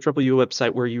part of the Triple U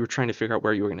website where you were trying to figure out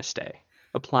where you were going to stay,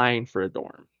 applying for a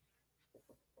dorm.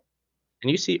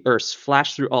 And you see Urs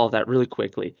flash through all of that really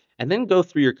quickly, and then go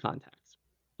through your contacts.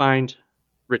 Find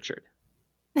Richard.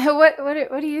 What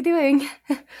are you doing?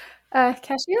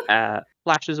 Cashew?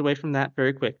 Flashes away from that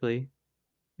very quickly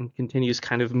and continues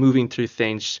kind of moving through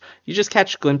things. You just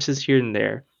catch glimpses here and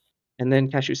there. And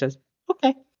then Cashew says,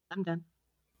 "Okay, I'm done."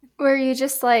 Were you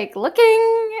just like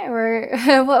looking, or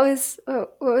what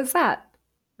was that?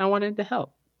 I wanted to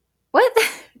help. What?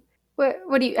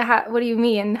 What do you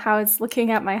mean? How it's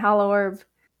looking at my hollow orb?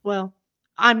 Well,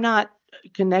 I'm not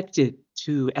connected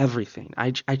to everything.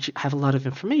 I have a lot of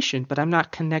information, but I'm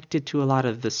not connected to a lot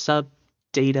of the sub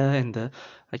data and the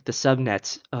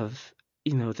subnets of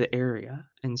the area.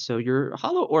 And so your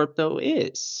hollow orb though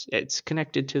it's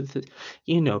connected to the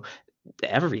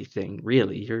everything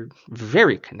really. You're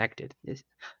very connected. It's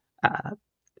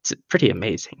pretty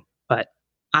amazing. But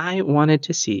I wanted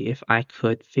to see if I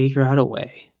could figure out a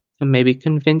way to maybe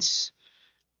convince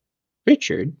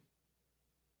Richard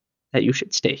that you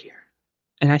should stay here.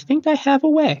 And I think I have a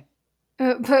way.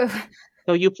 But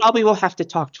So you probably will have to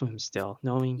talk to him still,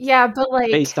 knowing yeah, but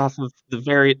like based off of the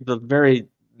very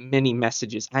many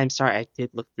messages. I'm sorry, I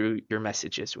did look through your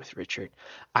messages with Richard.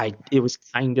 It was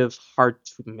kind of hard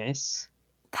to miss.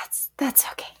 That's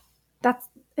okay.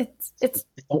 It's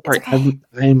Don't worry, okay.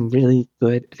 I'm really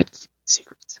good at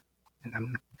secrets, and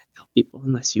I'm not gonna tell people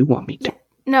unless you want me to.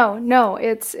 No,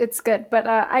 it's good. But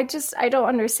I don't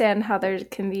understand how there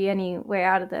can be any way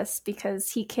out of this,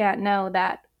 because he can't know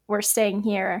that we're staying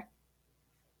here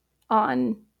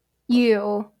on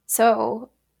you. So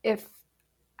if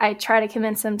I try to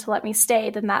convince him to let me stay,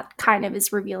 then that kind of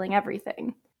is revealing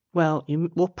everything. Well,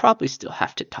 we'll probably still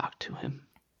have to talk to him.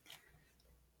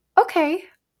 Okay.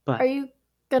 But are you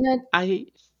gonna...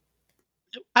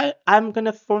 I'm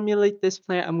gonna formulate this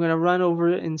plan. I'm gonna run over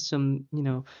it in some,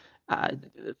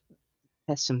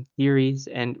 test some theories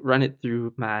and run it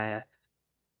through my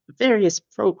various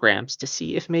programs to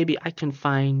see if maybe I can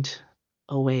find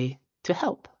a way to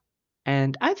help.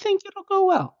 And I think it'll go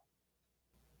well.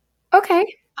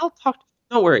 Okay. I'll talk.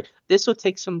 Don't worry. This will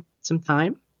take some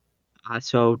time.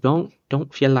 So don't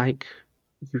feel like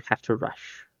you have to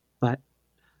rush. But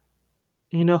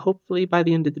hopefully by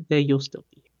the end of the day you'll still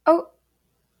be. Oh,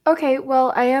 okay.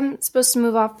 Well, I am supposed to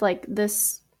move off like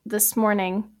this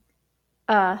morning.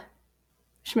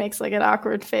 She makes like an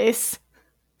awkward face.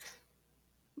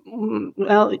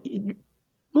 Well,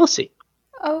 we'll see.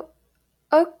 Oh,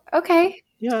 okay.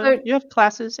 Yeah, So you have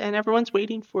classes and everyone's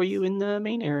waiting for you in the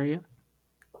main area.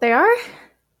 they are?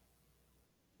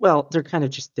 Well, they're kind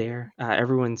of just there.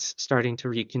 Everyone's starting to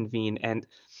reconvene, and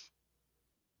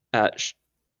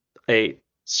a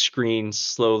screen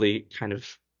slowly kind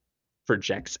of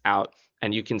projects out,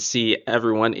 and you can see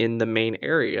everyone in the main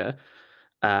area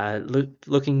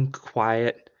looking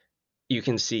quiet. You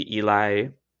can see Eli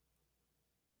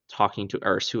talking to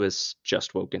Urs, who has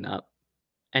just woken up.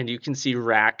 And you can see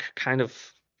Rack kind of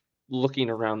looking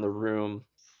around the room,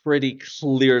 pretty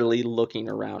clearly looking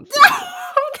around for you.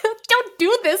 Don't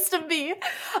do this to me.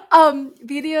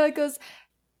 Vidya goes,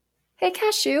 "Hey,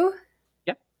 Cashew.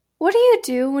 Yep. What do you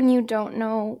do when you don't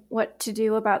know what to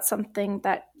do about something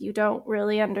that you don't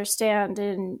really understand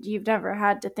and you've never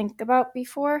had to think about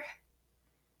before?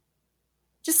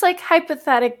 Just like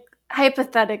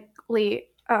hypothetically,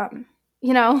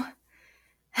 you know."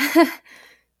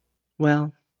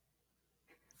 Well,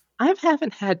 I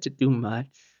haven't had to do much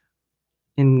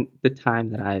in the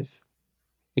time that I've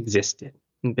existed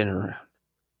and been around.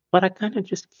 But I kind of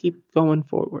just keep going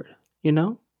forward,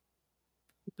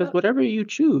 Because whatever you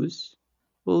choose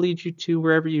will lead you to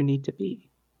wherever you need to be.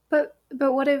 But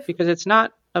what if... Because it's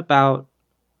not about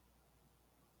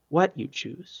what you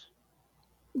choose.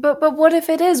 But what if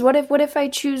it is? What if I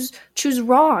choose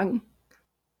wrong?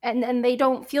 And they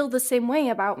don't feel the same way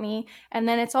about me, and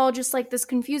then it's all just like this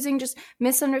confusing just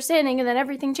misunderstanding, and then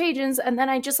everything changes, and then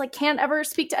I just like can't ever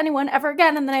speak to anyone ever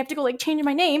again, and then I have to go like change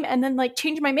my name and then like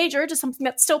change my major to something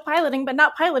that's still piloting but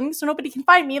not piloting, so nobody can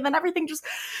find me, and then everything just...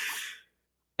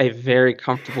 A very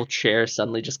comfortable chair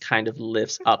suddenly just kind of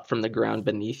lifts up from the ground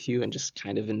beneath you and just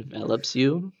kind of envelops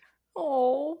you.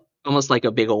 Oh. Almost like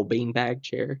a big old beanbag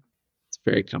chair. It's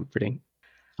very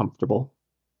comfortable.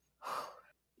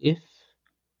 If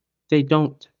they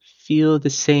don't feel the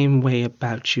same way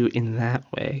about you in that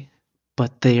way,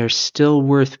 but they are still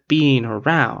worth being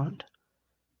around,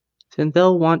 then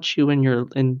they'll want you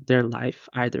in their life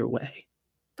either way.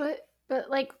 But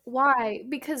like, why?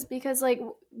 Because like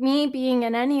me being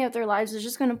in any of their lives is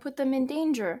just going to put them in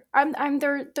danger. I'm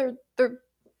their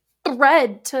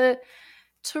thread to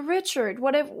Richard.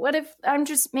 What if I'm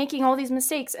just making all these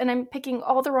mistakes and I'm picking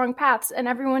all the wrong paths and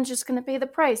everyone's just going to pay the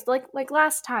price like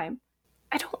last time?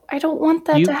 I don't want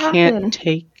that to happen. You can't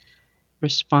take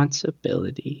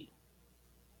responsibility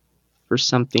for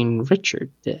something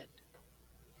Richard did.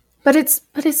 But if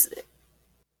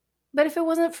it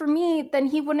wasn't for me, then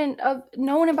he wouldn't have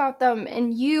known about them,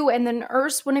 and you, and then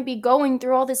Urs wouldn't be going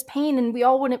through all this pain, and we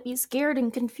all wouldn't be scared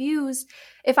and confused.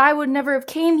 If I would never have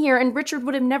came here, and Richard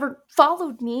would have never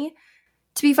followed me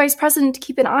to be vice president to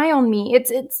keep an eye on me.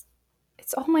 It's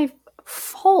all my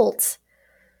fault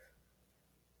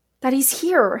that he's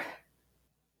here.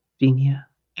 Venia,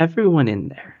 everyone in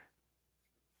there.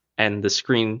 And the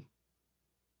screen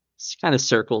kind of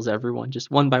circles everyone, just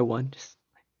one by one. Just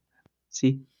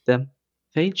see them.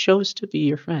 They chose to be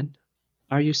your friend.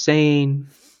 Are you saying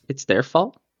it's their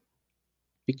fault?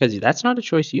 Because that's not a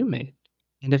choice you made.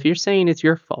 And if you're saying it's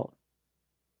your fault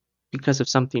because of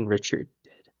something Richard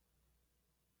did,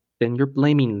 then you're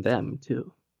blaming them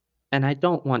too. And I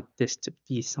don't want this to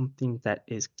be something that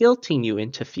is guilting you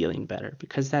into feeling better,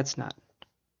 because that's not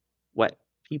what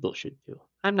people should do.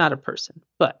 I'm not a person,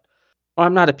 or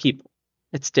I'm not a people.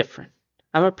 It's different.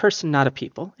 I'm a person, not a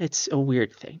people. It's a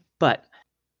weird thing. But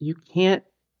you can't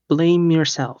blame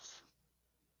yourself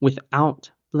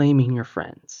without blaming your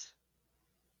friends.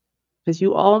 Because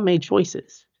you all made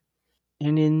choices.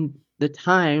 And in the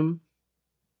time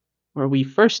where we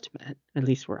first met, at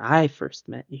least where I first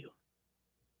met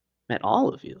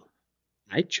all of you,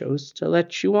 I chose to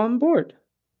let you on board.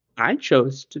 I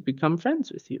chose to become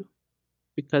friends with you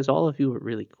because all of you are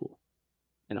really cool.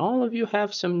 And all of you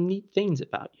have some neat things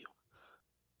about you.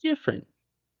 Different.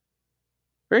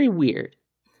 Very weird.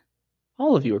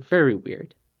 All of you are very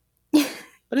weird,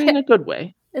 but in a good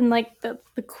way. In like the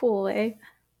cool way.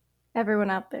 Everyone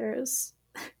out there is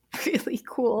really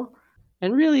cool.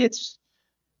 And really, it's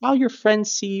how your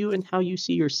friends see you and how you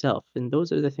see yourself, and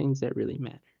those are the things that really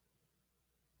matter.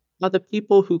 How the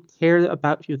people who care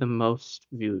about you the most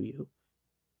view you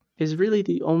is really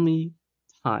the only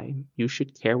time you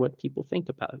should care what people think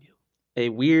about you. A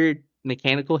weird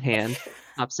mechanical hand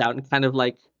pops out and kind of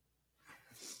like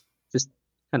just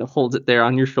kind of holds it there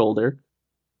on your shoulder.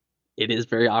 It is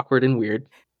very awkward and weird.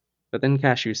 But then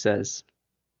Cashew says,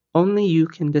 only you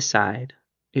can decide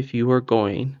if you are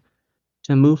going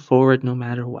to move forward no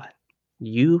matter what.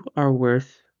 You are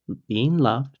worth being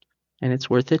loved, and it's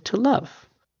worth it to love.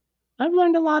 I've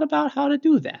learned a lot about how to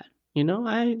do that.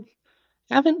 I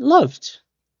haven't loved,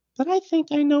 but I think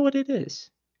I know what it is.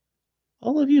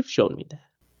 All of you have shown me that.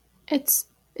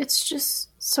 It's just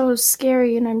so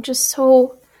scary, and I'm just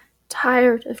so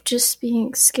tired of just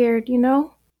being scared, I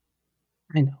know.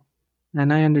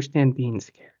 And I understand being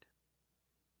scared.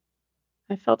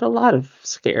 I felt a lot of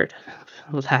scared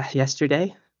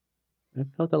yesterday. I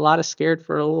felt a lot of scared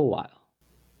for a little while.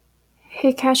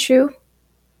 Hey, Cashew.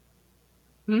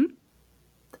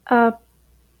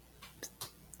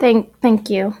 Thank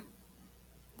you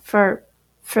for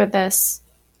this.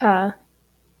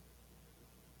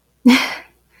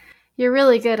 You're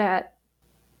really good at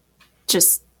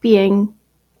just being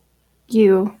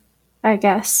you, I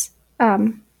guess.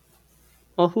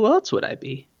 Well, who else would I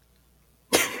be?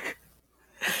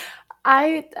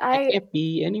 I can't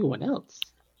be anyone else.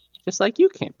 Just like you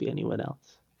can't be anyone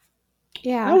else.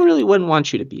 Yeah. I really wouldn't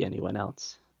want you to be anyone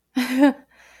else.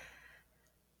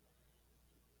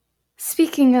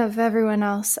 Speaking of everyone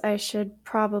else, I should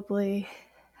probably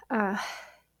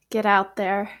get out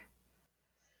there.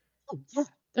 Oh, yeah.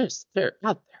 They're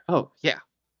out there. Oh, yeah.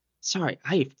 Sorry,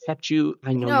 I've kept you.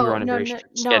 I know you're on a very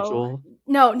strict schedule.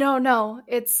 No.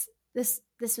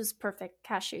 This was perfect,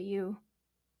 Cashew.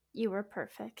 You were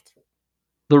perfect.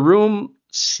 The room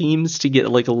seems to get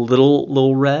like a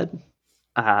little red.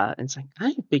 It's like,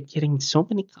 I've been getting so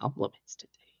many compliments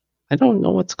today. I don't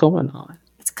know what's going on.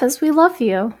 It's because we love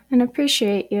you and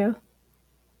appreciate you.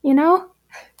 You know?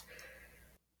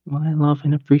 Well, I love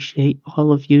and appreciate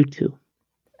all of you too.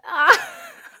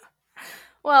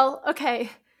 Well, okay.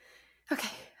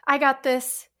 I got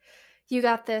this. You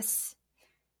got this.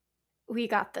 We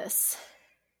got this.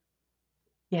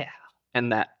 Yeah.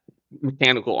 And that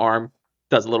mechanical arm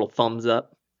does a little thumbs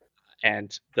up,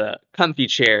 and the comfy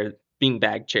chair,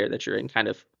 beanbag chair that you're in, kind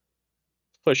of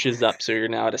pushes up, so you're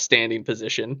now at a standing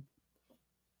position.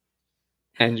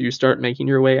 And you start making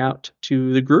your way out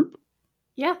to the group.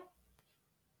 Yeah.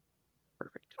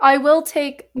 Perfect. I will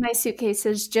take my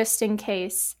suitcases just in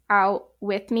case out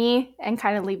with me and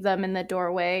kind of leave them in the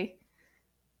doorway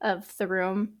of the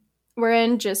room we're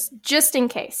in, just in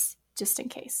case. Just in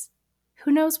case.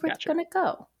 Who knows where it's going to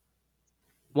go?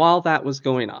 While that was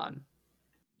going on,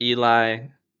 Eli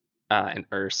and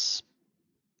Urs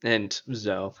and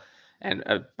Zoe, and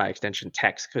by extension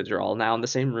Tex, because you're all now in the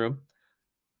same room.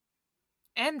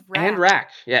 And Rack. And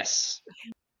Rack, yes.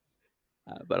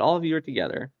 But all of you are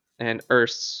together. And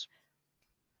Urs,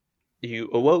 you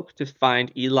awoke to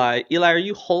find Eli. Eli, are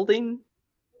you holding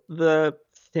the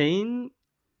thing?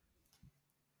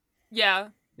 Yeah.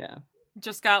 Yeah.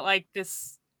 Just got like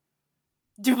this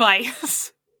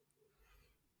device.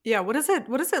 Yeah, what does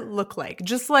it look like?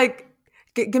 Just like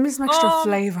give me some extra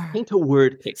flavor. Paint a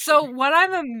word picture. So what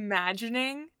I'm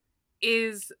imagining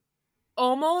is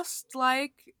almost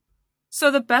like,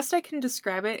 so the best I can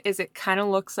describe it is it kind of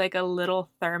looks like a little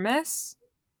thermos,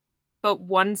 but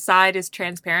one side is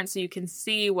transparent so you can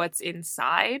see what's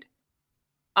inside.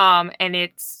 And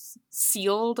it's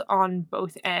sealed on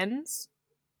both ends.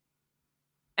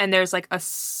 And there's like a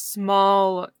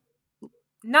small,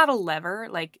 not a lever,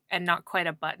 like, and not quite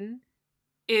a button.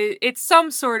 It's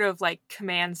some sort of like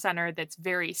command center that's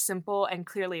very simple and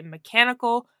clearly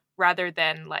mechanical rather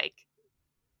than like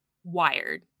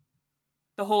wired.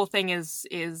 The whole thing is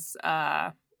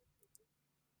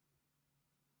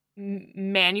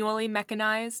manually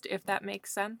mechanized, if that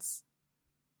makes sense.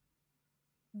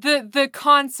 The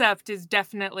concept is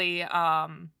definitely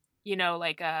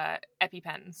like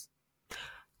EpiPens.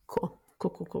 Cool.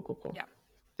 Yeah.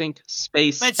 Think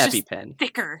space EpiPen.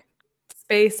 Thicker.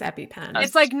 Space EpiPen.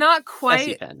 It's like not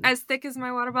quite as thick as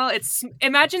my water bottle. It's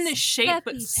imagine this shape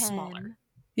but smaller.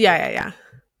 Yeah.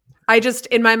 I just,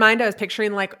 in my mind, I was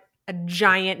picturing like a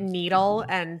giant needle,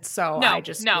 and so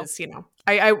was,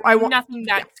 I want nothing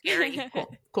that scary.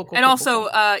 Cool. And also,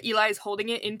 Eli's holding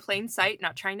it in plain sight,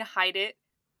 not trying to hide it.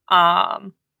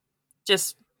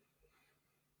 Just,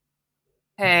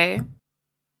 hey,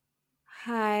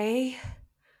 Hi.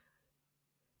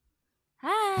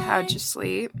 Hi. How'd you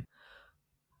sleep?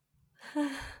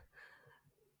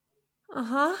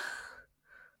 Uh-huh.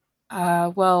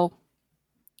 Well,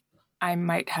 I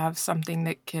might have something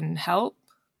that can help.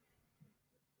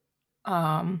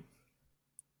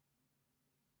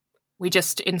 We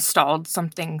just installed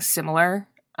something similar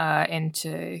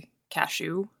into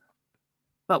Cashew,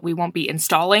 but we won't be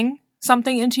installing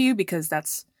something into you because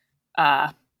that's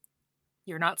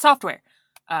you're not software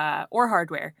or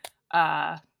hardware,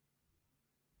 and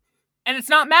it's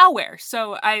not malware.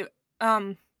 So I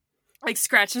like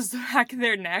scratches the back of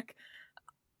their neck.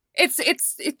 It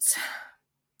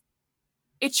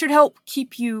should help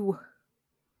keep you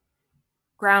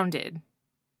grounded.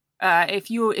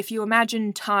 If you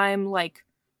imagine time like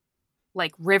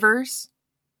rivers,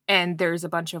 and there's a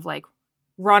bunch of like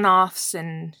runoffs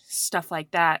and stuff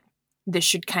like that, this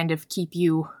should kind of keep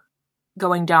you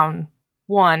going down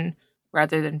one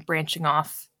rather than branching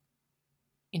off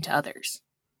into others.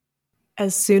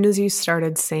 As soon as you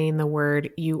started saying the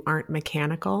word "you aren't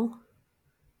mechanical,"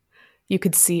 you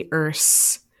could see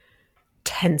Urs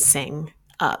tensing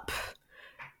up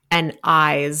and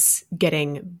eyes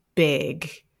getting big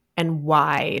and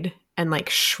wide and like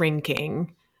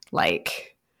shrinking,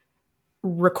 like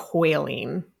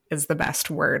recoiling is the best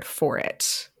word for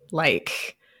it.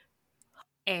 Like,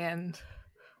 and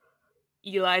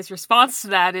Eli's response to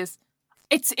that is,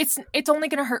 it's only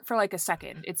gonna hurt for like a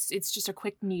second. It's just a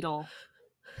quick needle.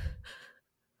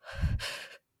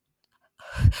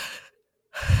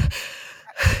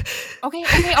 Okay,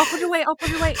 I'll put it away.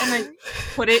 And I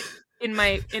put it in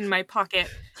my pocket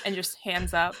and just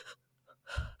hands up.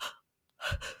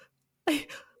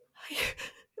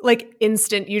 Like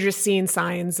instant, you're just seeing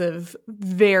signs of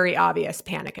very obvious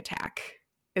panic attack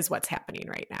is what's happening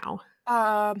right now.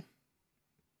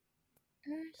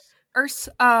 Urs,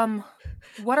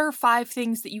 what are 5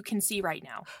 things that you can see right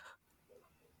now?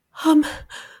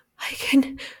 I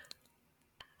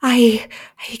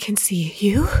can see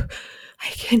you. I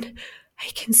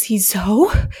can see Zoe.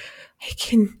 I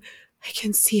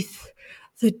can see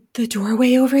the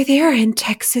doorway over there, and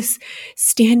Texas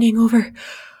standing over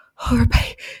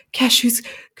by Cashew's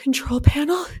control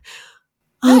panel.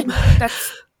 Good.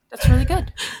 That's really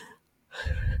good.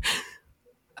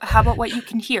 How about what you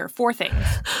can hear? 4 things.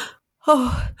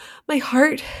 Oh, my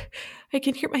heart. I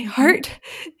can hear my heart.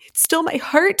 It's still my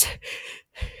heart.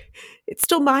 It's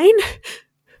still mine.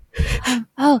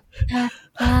 So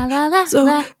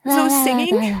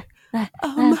singing. I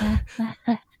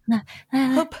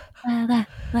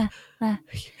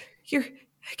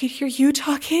can hear you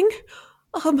talking.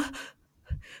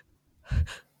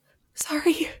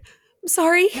 Sorry. I'm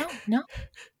sorry. No.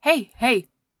 Hey.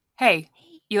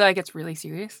 Eli gets really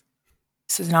serious.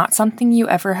 This is not something you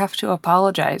ever have to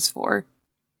apologize for.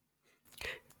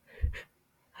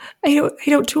 I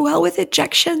don't do well with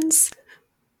ejections.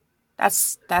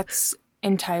 That's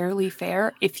entirely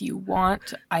fair. If you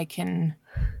want, I can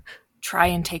try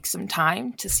and take some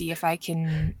time to see if I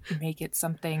can make it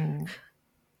something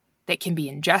that can be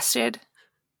ingested.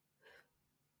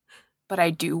 But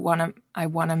I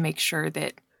want to make sure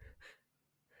that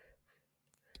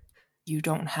you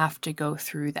don't have to go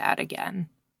through that again.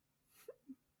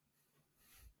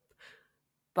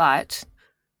 But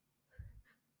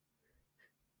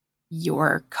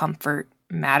your comfort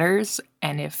matters,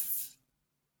 and if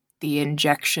the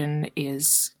injection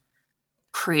is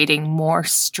creating more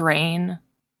strain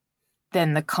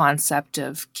than the concept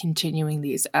of continuing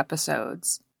these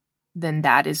episodes, then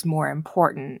that is more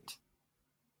important.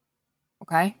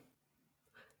 Okay?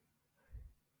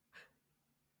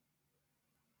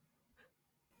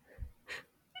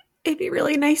 It'd be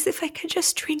really nice if I could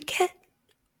just drink it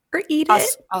or eat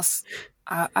it.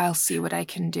 I'll see what I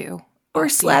can do. Or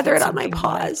slather it on my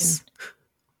paws.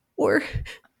 Or,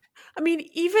 I mean,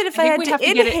 even if I had to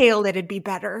inhale it, it'd be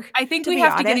better. I think we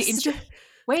have to get it into...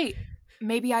 Wait,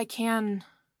 maybe I can...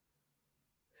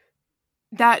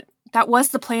 That was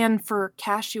the plan for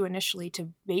Cashew initially, to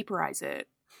vaporize it.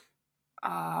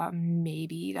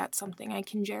 Maybe that's something I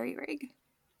can jerry-rig.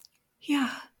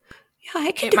 Yeah,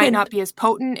 I can do it. It might not be as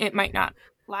potent. It might not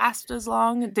last as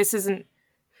long. This isn't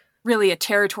really a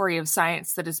territory of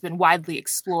science that has been widely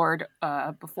explored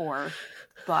before,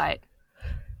 but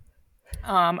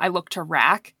I look to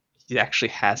Rack. He actually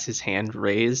has his hand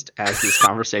raised as this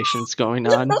conversation's going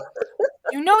on.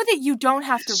 You know that you don't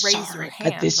have to raise your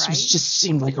hand, this right? just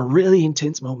seemed like a really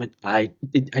intense moment. I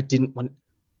didn't want...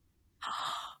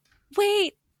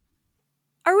 Wait,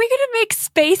 are we gonna make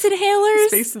space inhalers?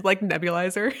 Space is like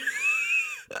nebulizer.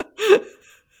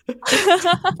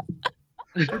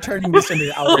 We're turning this into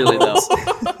the Really, though.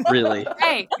 Really.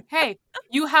 Hey,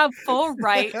 you have full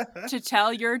right to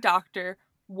tell your doctor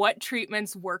what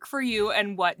treatments work for you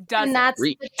and what doesn't. And that's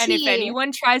the T. And if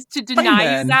anyone tries to deny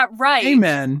Amen. you that right,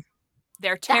 Amen.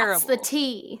 they're terrible. That's the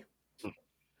T.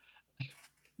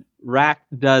 Rack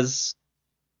does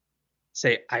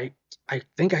say, I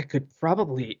think I could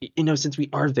probably, since we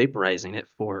are vaporizing it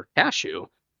for cashew,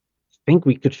 I think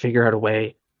we could figure out a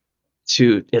way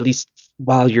to, at least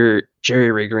while you're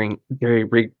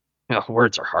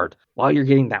words are hard, while you're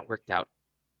getting that worked out,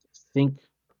 I think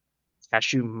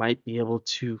cashew might be able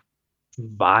to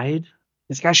provide,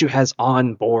 because cashew has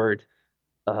on board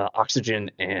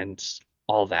oxygen and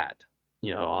all that.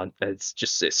 It's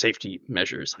just safety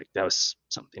measures. Like that was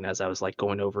something as I was like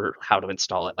going over how to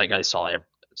install it. Like I saw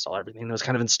everything that was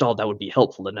kind of installed. That would be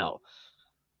helpful to know.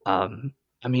 I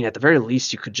mean, at the very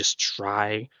least, you could just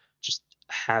try just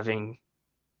having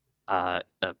a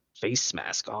face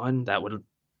mask on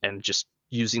and just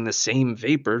using the same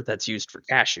vapor that's used for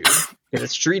cashew because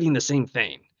it's treating the same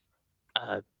thing.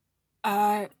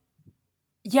 Yeah.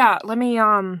 Let me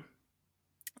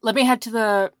head to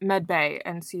the med bay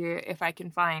and see if I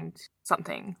can find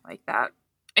something like that.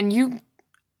 And you,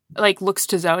 looks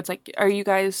to Zoe. It's like, are you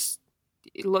guys?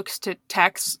 It looks to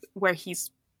Tex where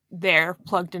he's there,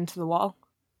 plugged into the wall.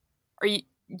 Are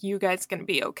you guys gonna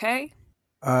be okay?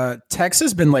 Tex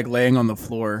has been laying on the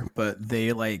floor, but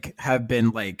they have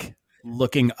been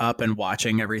looking up and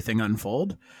watching everything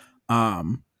unfold.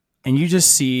 And you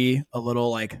just see a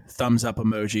little thumbs up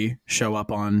emoji show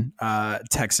up on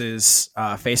Tex's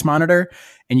face monitor,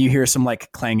 and you hear some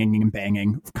clanging and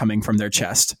banging coming from their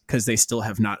chest because they still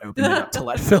have not opened it up to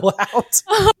let Phil out.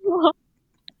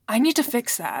 I need to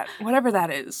fix that, whatever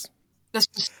that is.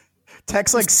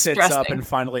 Tex sits up and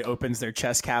finally opens their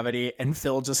chest cavity, and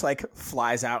Phil just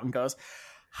flies out and goes,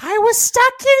 "I was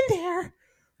stuck in there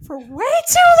for way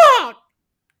too long."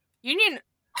 You need.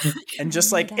 And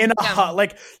just in a huff,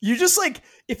 you just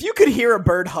if you could hear a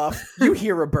bird huff, you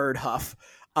hear a bird huff.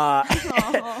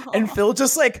 And Phil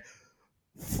just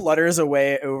flutters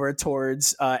away over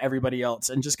towards everybody else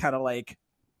and just kind of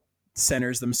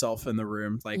centers themselves in the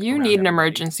room. You need an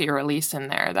emergency release in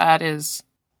there. That's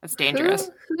dangerous.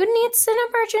 Who needs an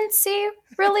emergency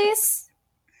release?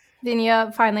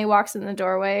 Vinia finally walks in the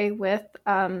doorway with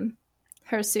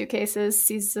her suitcases,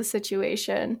 sees the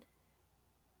situation.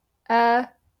 Good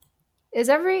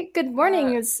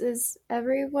morning. Is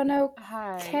everyone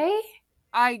okay?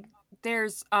 I'm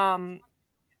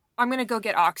gonna go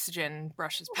get oxygen.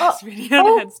 Brushes past Vinia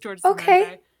and heads towards the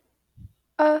okay.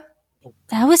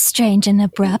 That was strange and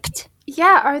abrupt.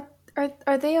 Yeah,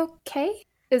 are they okay?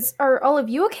 Are all of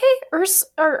you okay? Urs,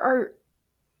 are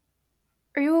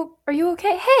you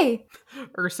okay? Hey,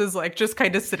 Ursa's just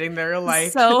kind of sitting there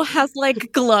so has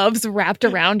gloves wrapped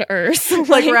around Urs,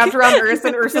 wrapped around Urs,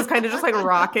 and Ursa's kind of just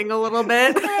rocking a little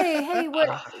bit. Hey,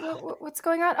 what's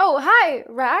going on? Oh, hi,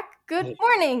 Rack. Good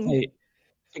morning. Hey,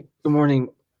 good morning.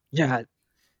 Yeah,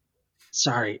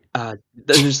 sorry.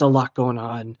 There's just a lot going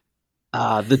on.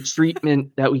 The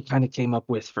treatment that we kind of came up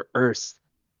with for Urs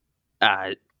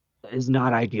is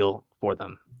not ideal for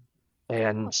them.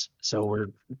 And so we're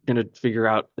going to figure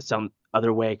out some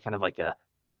other way, kind of like a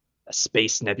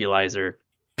space nebulizer.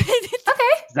 Okay.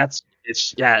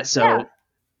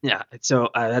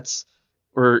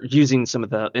 We're using some of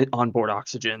the onboard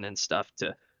oxygen and stuff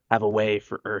to have a way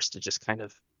for Urs to just kind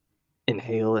of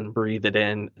inhale and breathe it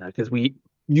in, because we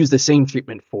use the same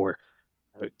treatment for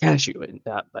cashew.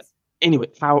 But anyway,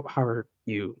 how are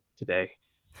you today?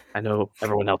 I know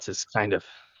everyone else is kind of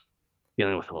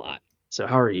dealing with a lot. So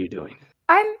how are you doing?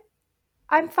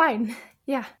 I'm fine.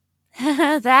 Yeah.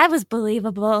 That was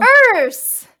believable.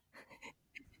 Urs!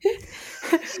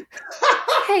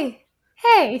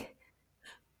 Hey.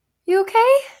 You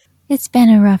okay? It's been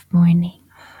a rough morning.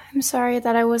 I'm sorry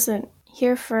that I wasn't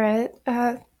here for it.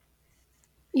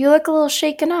 You look a little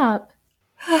shaken up.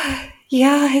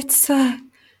 Yeah, it's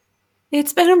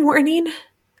been a morning.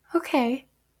 Okay.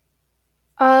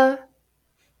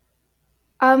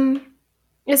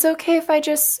 Is it okay if I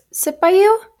just sit by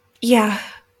you? Yeah.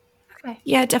 Okay.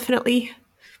 Yeah, definitely.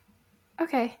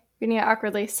 Okay. Vinia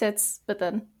awkwardly sits, but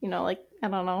then, I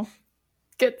don't know,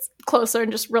 gets closer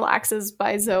and just relaxes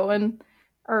by Zoe, and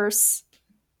Urs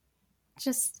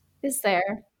just is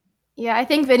there. Yeah, I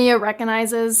think Vinia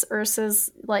recognizes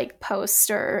Ursa's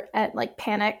poster at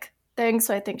panic thing,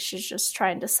 so I think she's just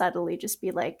trying to subtly just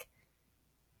be like,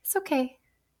 it's okay.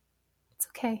 It's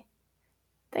okay.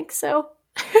 Think so.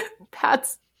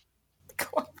 Pats.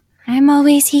 I'm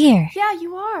always here. Yeah,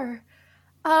 you are.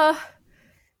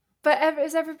 But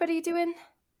is everybody doing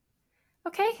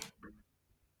okay?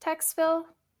 text, Phil?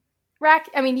 Rack,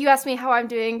 I mean, you asked me how I'm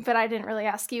doing, but I didn't really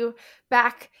ask you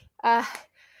back.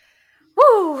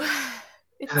 Woo!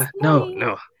 It's morning.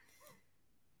 No.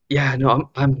 Yeah, no,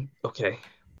 I'm okay.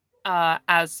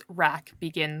 As Rack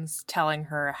begins telling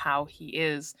her how he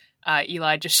is,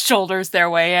 Eli just shoulders their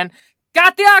way in.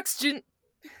 Got the oxygen!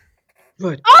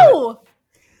 Good. Oh!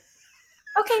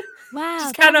 Okay. Wow,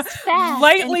 Just that kind of was fast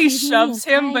lightly and shoves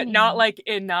him, convenient but not timing. like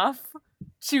enough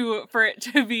for it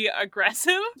to be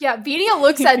aggressive. Yeah, Vidia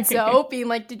looks at Zoe, being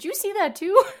like, did you see that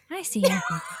too? I see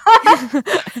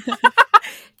everything.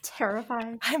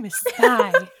 Terrifying. I'm a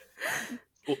spy.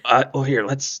 Here,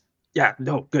 let's... Yeah,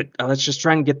 no, good. Let's just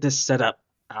try and get this set up.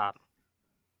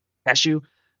 Cashew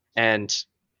and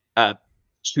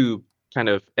tube kind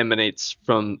of emanates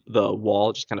from the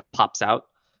wall, just kind of pops out,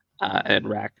 and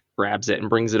Rack grabs it and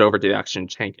brings it over to the oxygen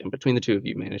tank. And between the two of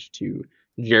you, manage to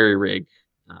jerry-rig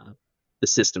the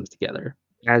systems together.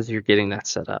 As you're getting that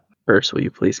set up, first, will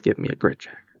you please give me a grit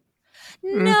check?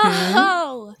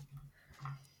 No!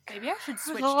 Maybe I should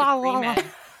switch to pre-med.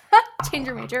 Change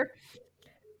your major.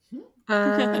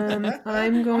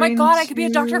 I'm going Oh my god, I could be a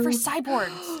doctor for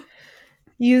cyborgs.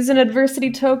 use an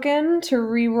adversity token to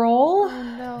re-roll. Oh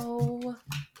no.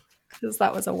 Because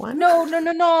that was a 1. No.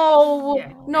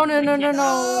 Yeah.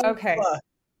 No. Okay.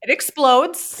 It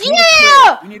explodes.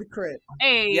 Yeah! You need a crit.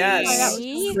 Hey. Yes.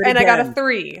 See? Crit And I got a again.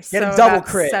 3. Get so a double that's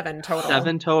crit. 7 total.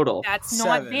 7 total. That's 7.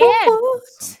 not bad.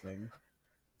 Something.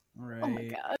 All right. Oh my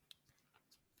god.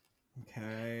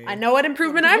 Okay. I know what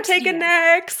improvement I'm taking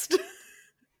next.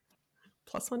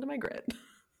 +1 to my grit.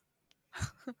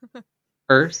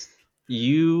 Earth,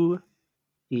 you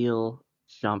feel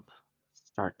jump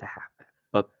start to happen,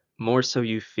 but more so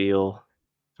you feel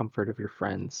comfort of your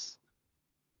friends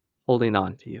holding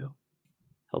on to you,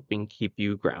 helping keep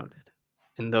you grounded.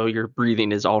 And though your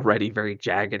breathing is already very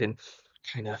jagged and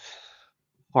kind of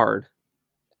hard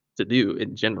to do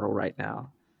in general right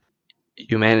now,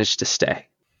 you manage to stay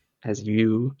as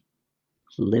you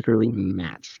literally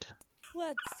matched.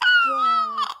 Let's go.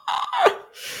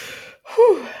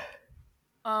 Whew.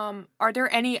 Are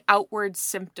there any outward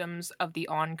symptoms of the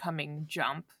oncoming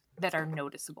jump that are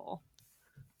noticeable?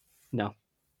 No.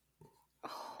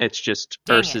 It's just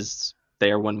Dang Urs is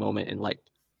there one moment and like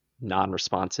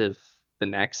non-responsive the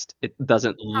next. It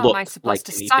doesn't How am I look supposed like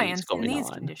to anything's science in going these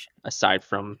on conditions? aside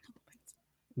from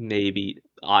maybe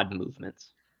odd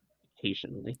movements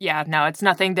occasionally. Yeah, no, it's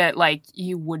nothing that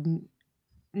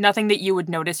nothing that you would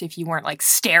notice if you weren't like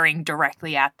staring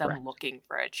directly at them Correct. looking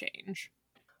for a change.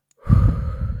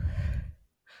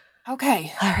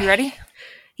 Okay, All right. you ready?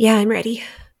 Yeah, I'm ready.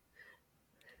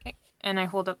 And I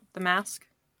hold up the mask.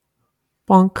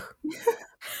 Bonk.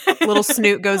 Little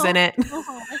snoot goes in it.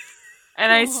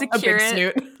 And I A secure big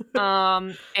it.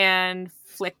 snoot. And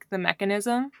flick the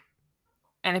mechanism.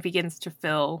 And it begins to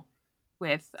fill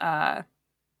with the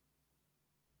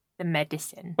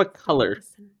medicine. What color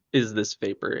is this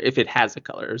vapor? If it has a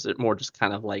color, is it more just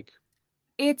kind of like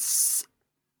It's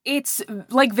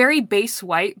like very base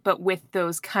white, but with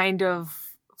those kind of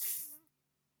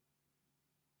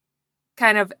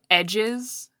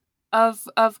edges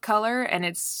of color, and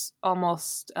it's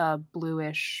almost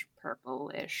bluish,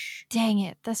 purplish. Dang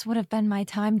it, this would have been my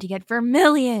time to get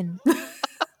vermilion.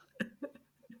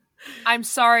 I'm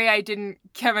sorry I didn't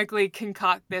chemically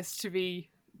concoct this to be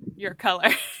your color.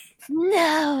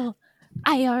 No,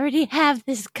 I already have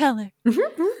this color.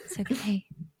 It's okay.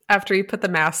 After you put the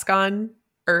mask on,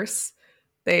 Urs,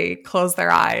 they close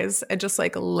their eyes and just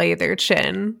like lay their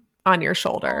chin on your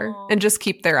shoulder Aww. and just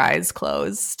keep their eyes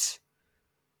closed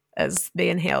as they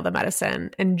inhale the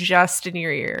medicine. And just in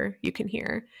your ear, you can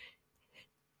hear,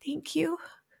 "Thank you."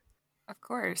 Of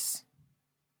course.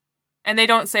 And they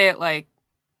don't say it like...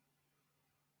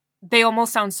 They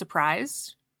almost sound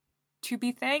surprised to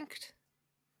be thanked.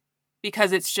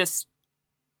 Because it's just...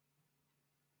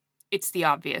 It's the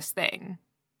obvious thing.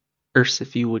 Urs,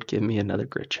 if you would give me another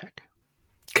grit check.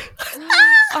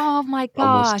 Oh my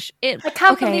Almost. gosh. I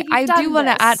can't believe you've I do done want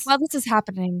to add this. while this is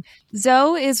happening,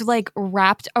 Zoe is like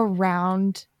wrapped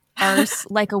around Urs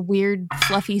like a weird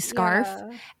fluffy scarf,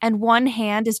 Yeah. and one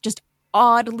hand is just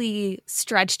oddly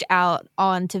stretched out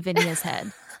onto Vinia's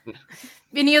head.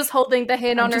 Vinia's holding the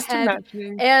hand I'm on her just head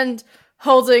imagining. and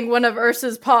holding one of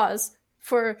Ursa's paws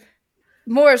for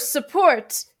more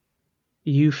support.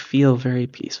 You feel very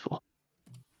peaceful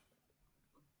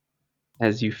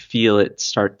as you feel it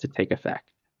start to take effect.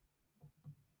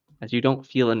 As you don't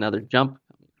feel another jump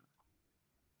coming,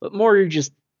 but more you're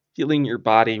just feeling your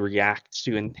body react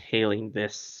to inhaling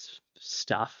this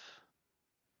stuff.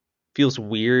 Feels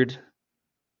weird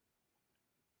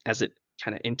as it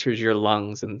kind of enters your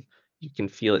lungs and you can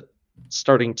feel it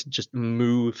starting to just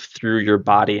move through your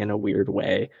body in a weird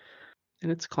way.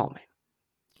 And it's calming.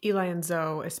 Eli and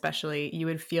Zoe, especially, you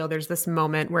would feel there's this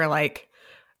moment where like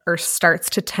Earth starts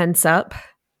to tense up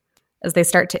as they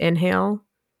start to inhale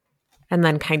and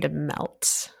then kind of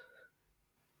melt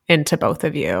into both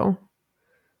of you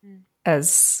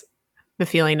as the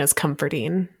feeling is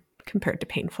comforting compared to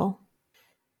painful.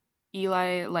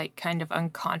 Eli, like, kind of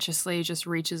unconsciously just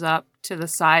reaches up to the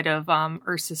side of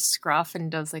Ursa's scruff and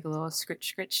does like a little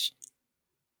scritch.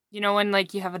 You know when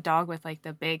like you have a dog with like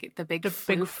the big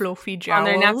fluffy jowls on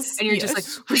their neck, and you're just like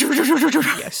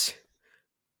yes.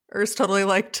 Urs totally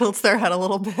like tilts their head a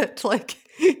little bit to like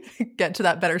get to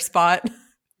that better spot.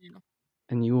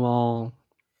 And you all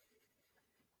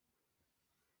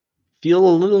feel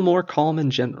a little more calm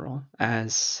in general,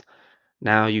 as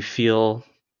now you feel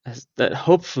as that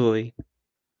hopefully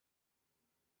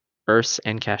Urs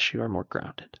and Cashew are more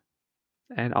grounded.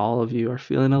 And all of you are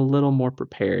feeling a little more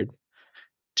prepared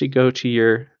to go to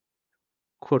your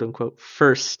quote-unquote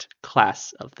first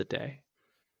class of the day.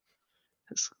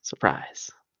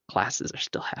 Surprise, classes are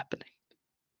still happening.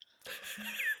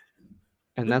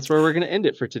 And that's where we're going to end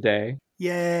it for today.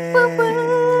 Yay!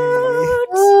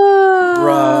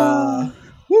 Bruh.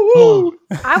 Woo!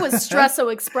 I was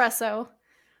stresso espresso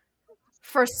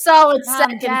for solid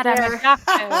second there.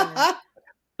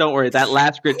 Don't worry, that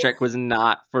last grit check was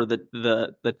not for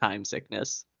the time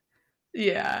sickness.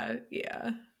 Yeah.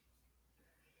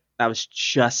 That was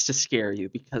just to scare you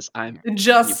because I'm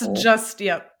Just,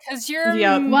 yep. Because you're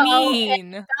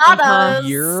mean. Well,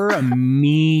 you're a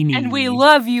meanie. And we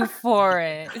love you for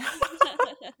it.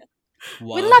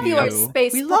 We love you, our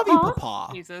space We papa. love you,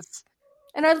 Papa. Jesus.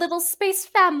 And our little space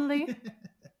family.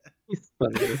 He's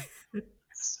funny.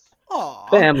 Aww.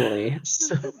 Family.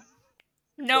 So,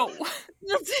 No.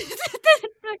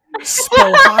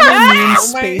 Spohana means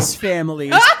space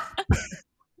families.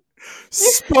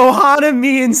 Spohana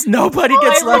means nobody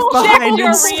gets left behind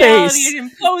in space.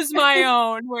 And impose my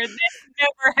own, where this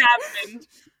never happened.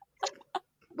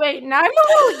 Wait, now I'm a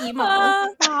little emo.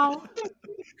 Wow.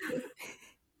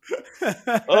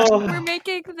 We're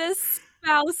making this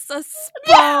spouse a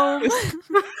spo.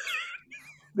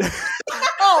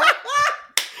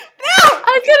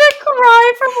 I'm gonna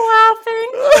cry from laughing.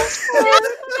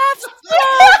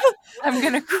 I'm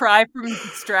gonna cry from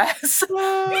distress.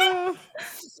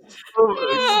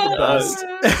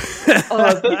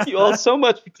 Thank you all so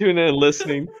much for tuning in and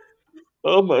listening.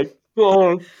 Oh my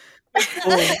god.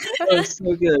 Oh, that was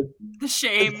so good. The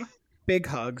shame. Big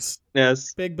hugs.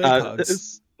 Yes. Big hugs.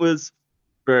 This was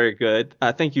very good.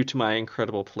 Thank you to my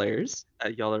incredible players.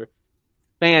 Y'all are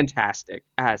fantastic.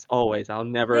 As always, I'll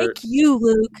never... Thank you,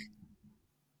 Luke.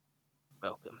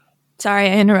 Welcome. Sorry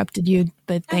I interrupted you,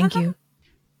 but thank you.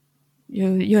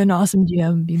 You're an awesome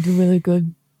GM. You do really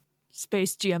good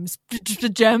space GM.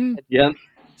 Gem. Yeah.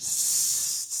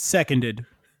 Seconded.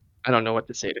 I don't know what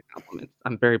to say to compliments.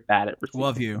 I'm very bad at receiving.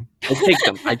 Love you. I take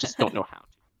them. I just don't know how to.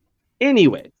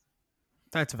 Anyway.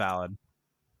 That's valid.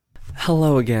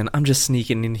 Hello again. I'm just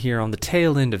sneaking in here on the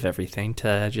tail end of everything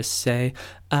to just say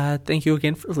thank you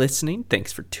again for listening.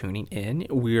 Thanks for tuning in.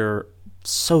 We're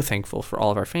so thankful for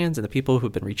all of our fans and the people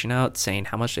who've been reaching out saying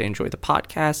how much they enjoy the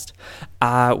podcast.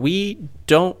 We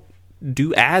don't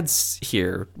do ads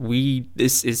here.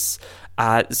 This is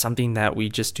something that we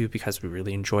just do because we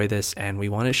really enjoy this and we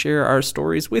want to share our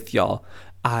stories with y'all.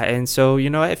 And so,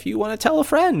 if you want to tell a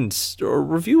friend or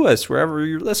review us wherever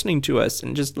you're listening to us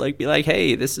and just be like,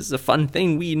 hey, this is a fun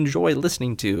thing we enjoy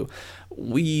listening to,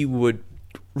 we would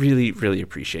really, really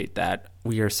appreciate that.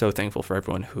 We are so thankful for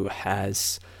everyone who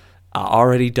has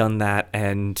already done that,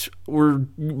 and we're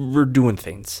doing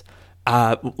things.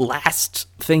 Last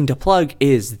thing to plug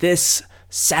is this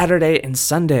Saturday and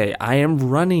Sunday, I am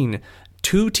running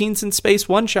 2 Teens in Space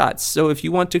one-shots. So if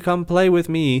you want to come play with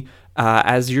me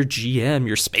as your GM,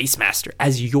 your Space Master,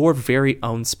 as your very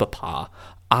own Spapa,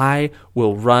 I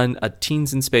will run a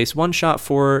Teens in Space one-shot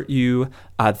for you.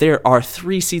 There are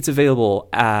 3 seats available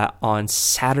on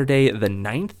Saturday the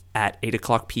 9th at 8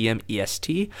 o'clock p.m.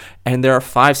 EST, and there are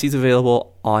 5 seats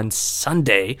available on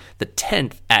Sunday the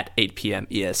 10th at 8 p.m.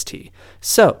 EST.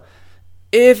 So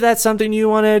if that's something you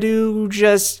want to do,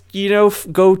 just,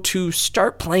 go to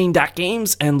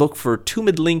startplaying.games and look for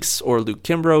Tumid Links or Luke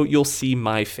Kimbrough. You'll see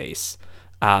my face.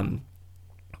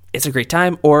 It's a great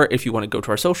time. Or if you want to go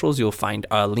to our socials, you'll find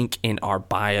a link in our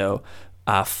bio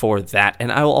for that.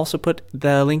 And I will also put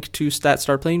the link to that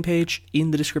Start Playing page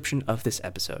in the description of this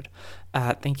episode.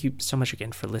 Thank you so much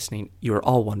again for listening. You're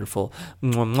all wonderful.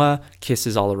 Mwah, mwah.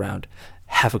 Kisses all around.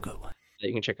 Have a good one.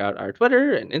 You can check out our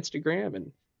Twitter and Instagram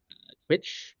and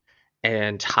Twitch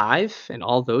and Hive and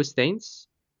all those things.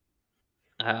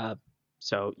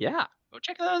 So yeah, go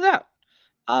check those out.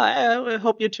 I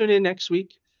hope you tune in next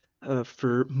week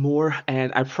for more.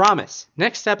 And I promise,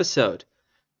 next episode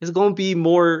is going to be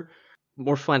more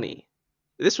funny.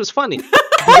 This was funny.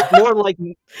 More like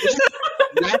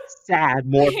not sad,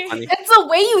 more funny. It's the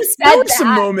way you said There were that.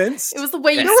 some moments. It was the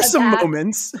way you There were said some that.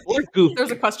 moments. More goofy.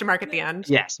 There's a question mark at the end.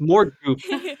 Yes, more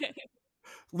goofy.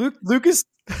 Luke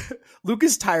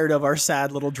is tired of our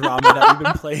sad little drama that we've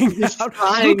been playing.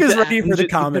 Luke is ready for the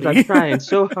comedy. I'm trying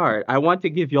so hard. I want to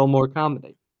give y'all more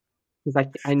comedy because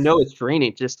I know it's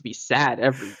draining just to be sad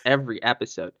every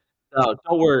episode. So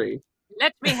don't worry.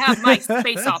 Let me have my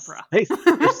space opera. Space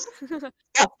opera.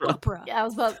 Opera. Yeah, I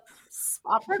was about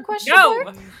opera question No.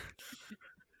 mark?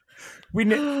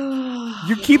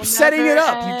 You keep setting it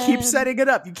up. never You keep end. setting it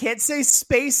up. You can't say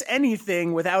space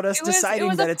anything without us It was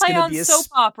deciding a that it's play going to on be a soap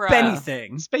opera.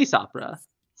 anything. Space opera.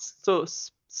 So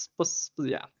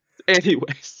yeah.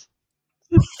 Anyways.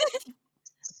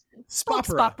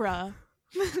 Spopera. Opera.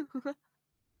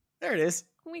 There it is.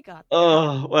 We got.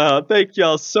 Oh, well, thank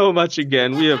y'all so much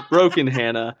again. We have broken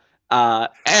Hannah.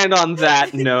 And on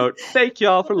that note, thank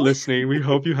y'all for listening. We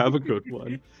hope you have a good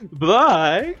one.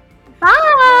 Bye. Bye.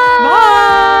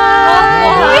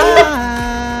 Bye.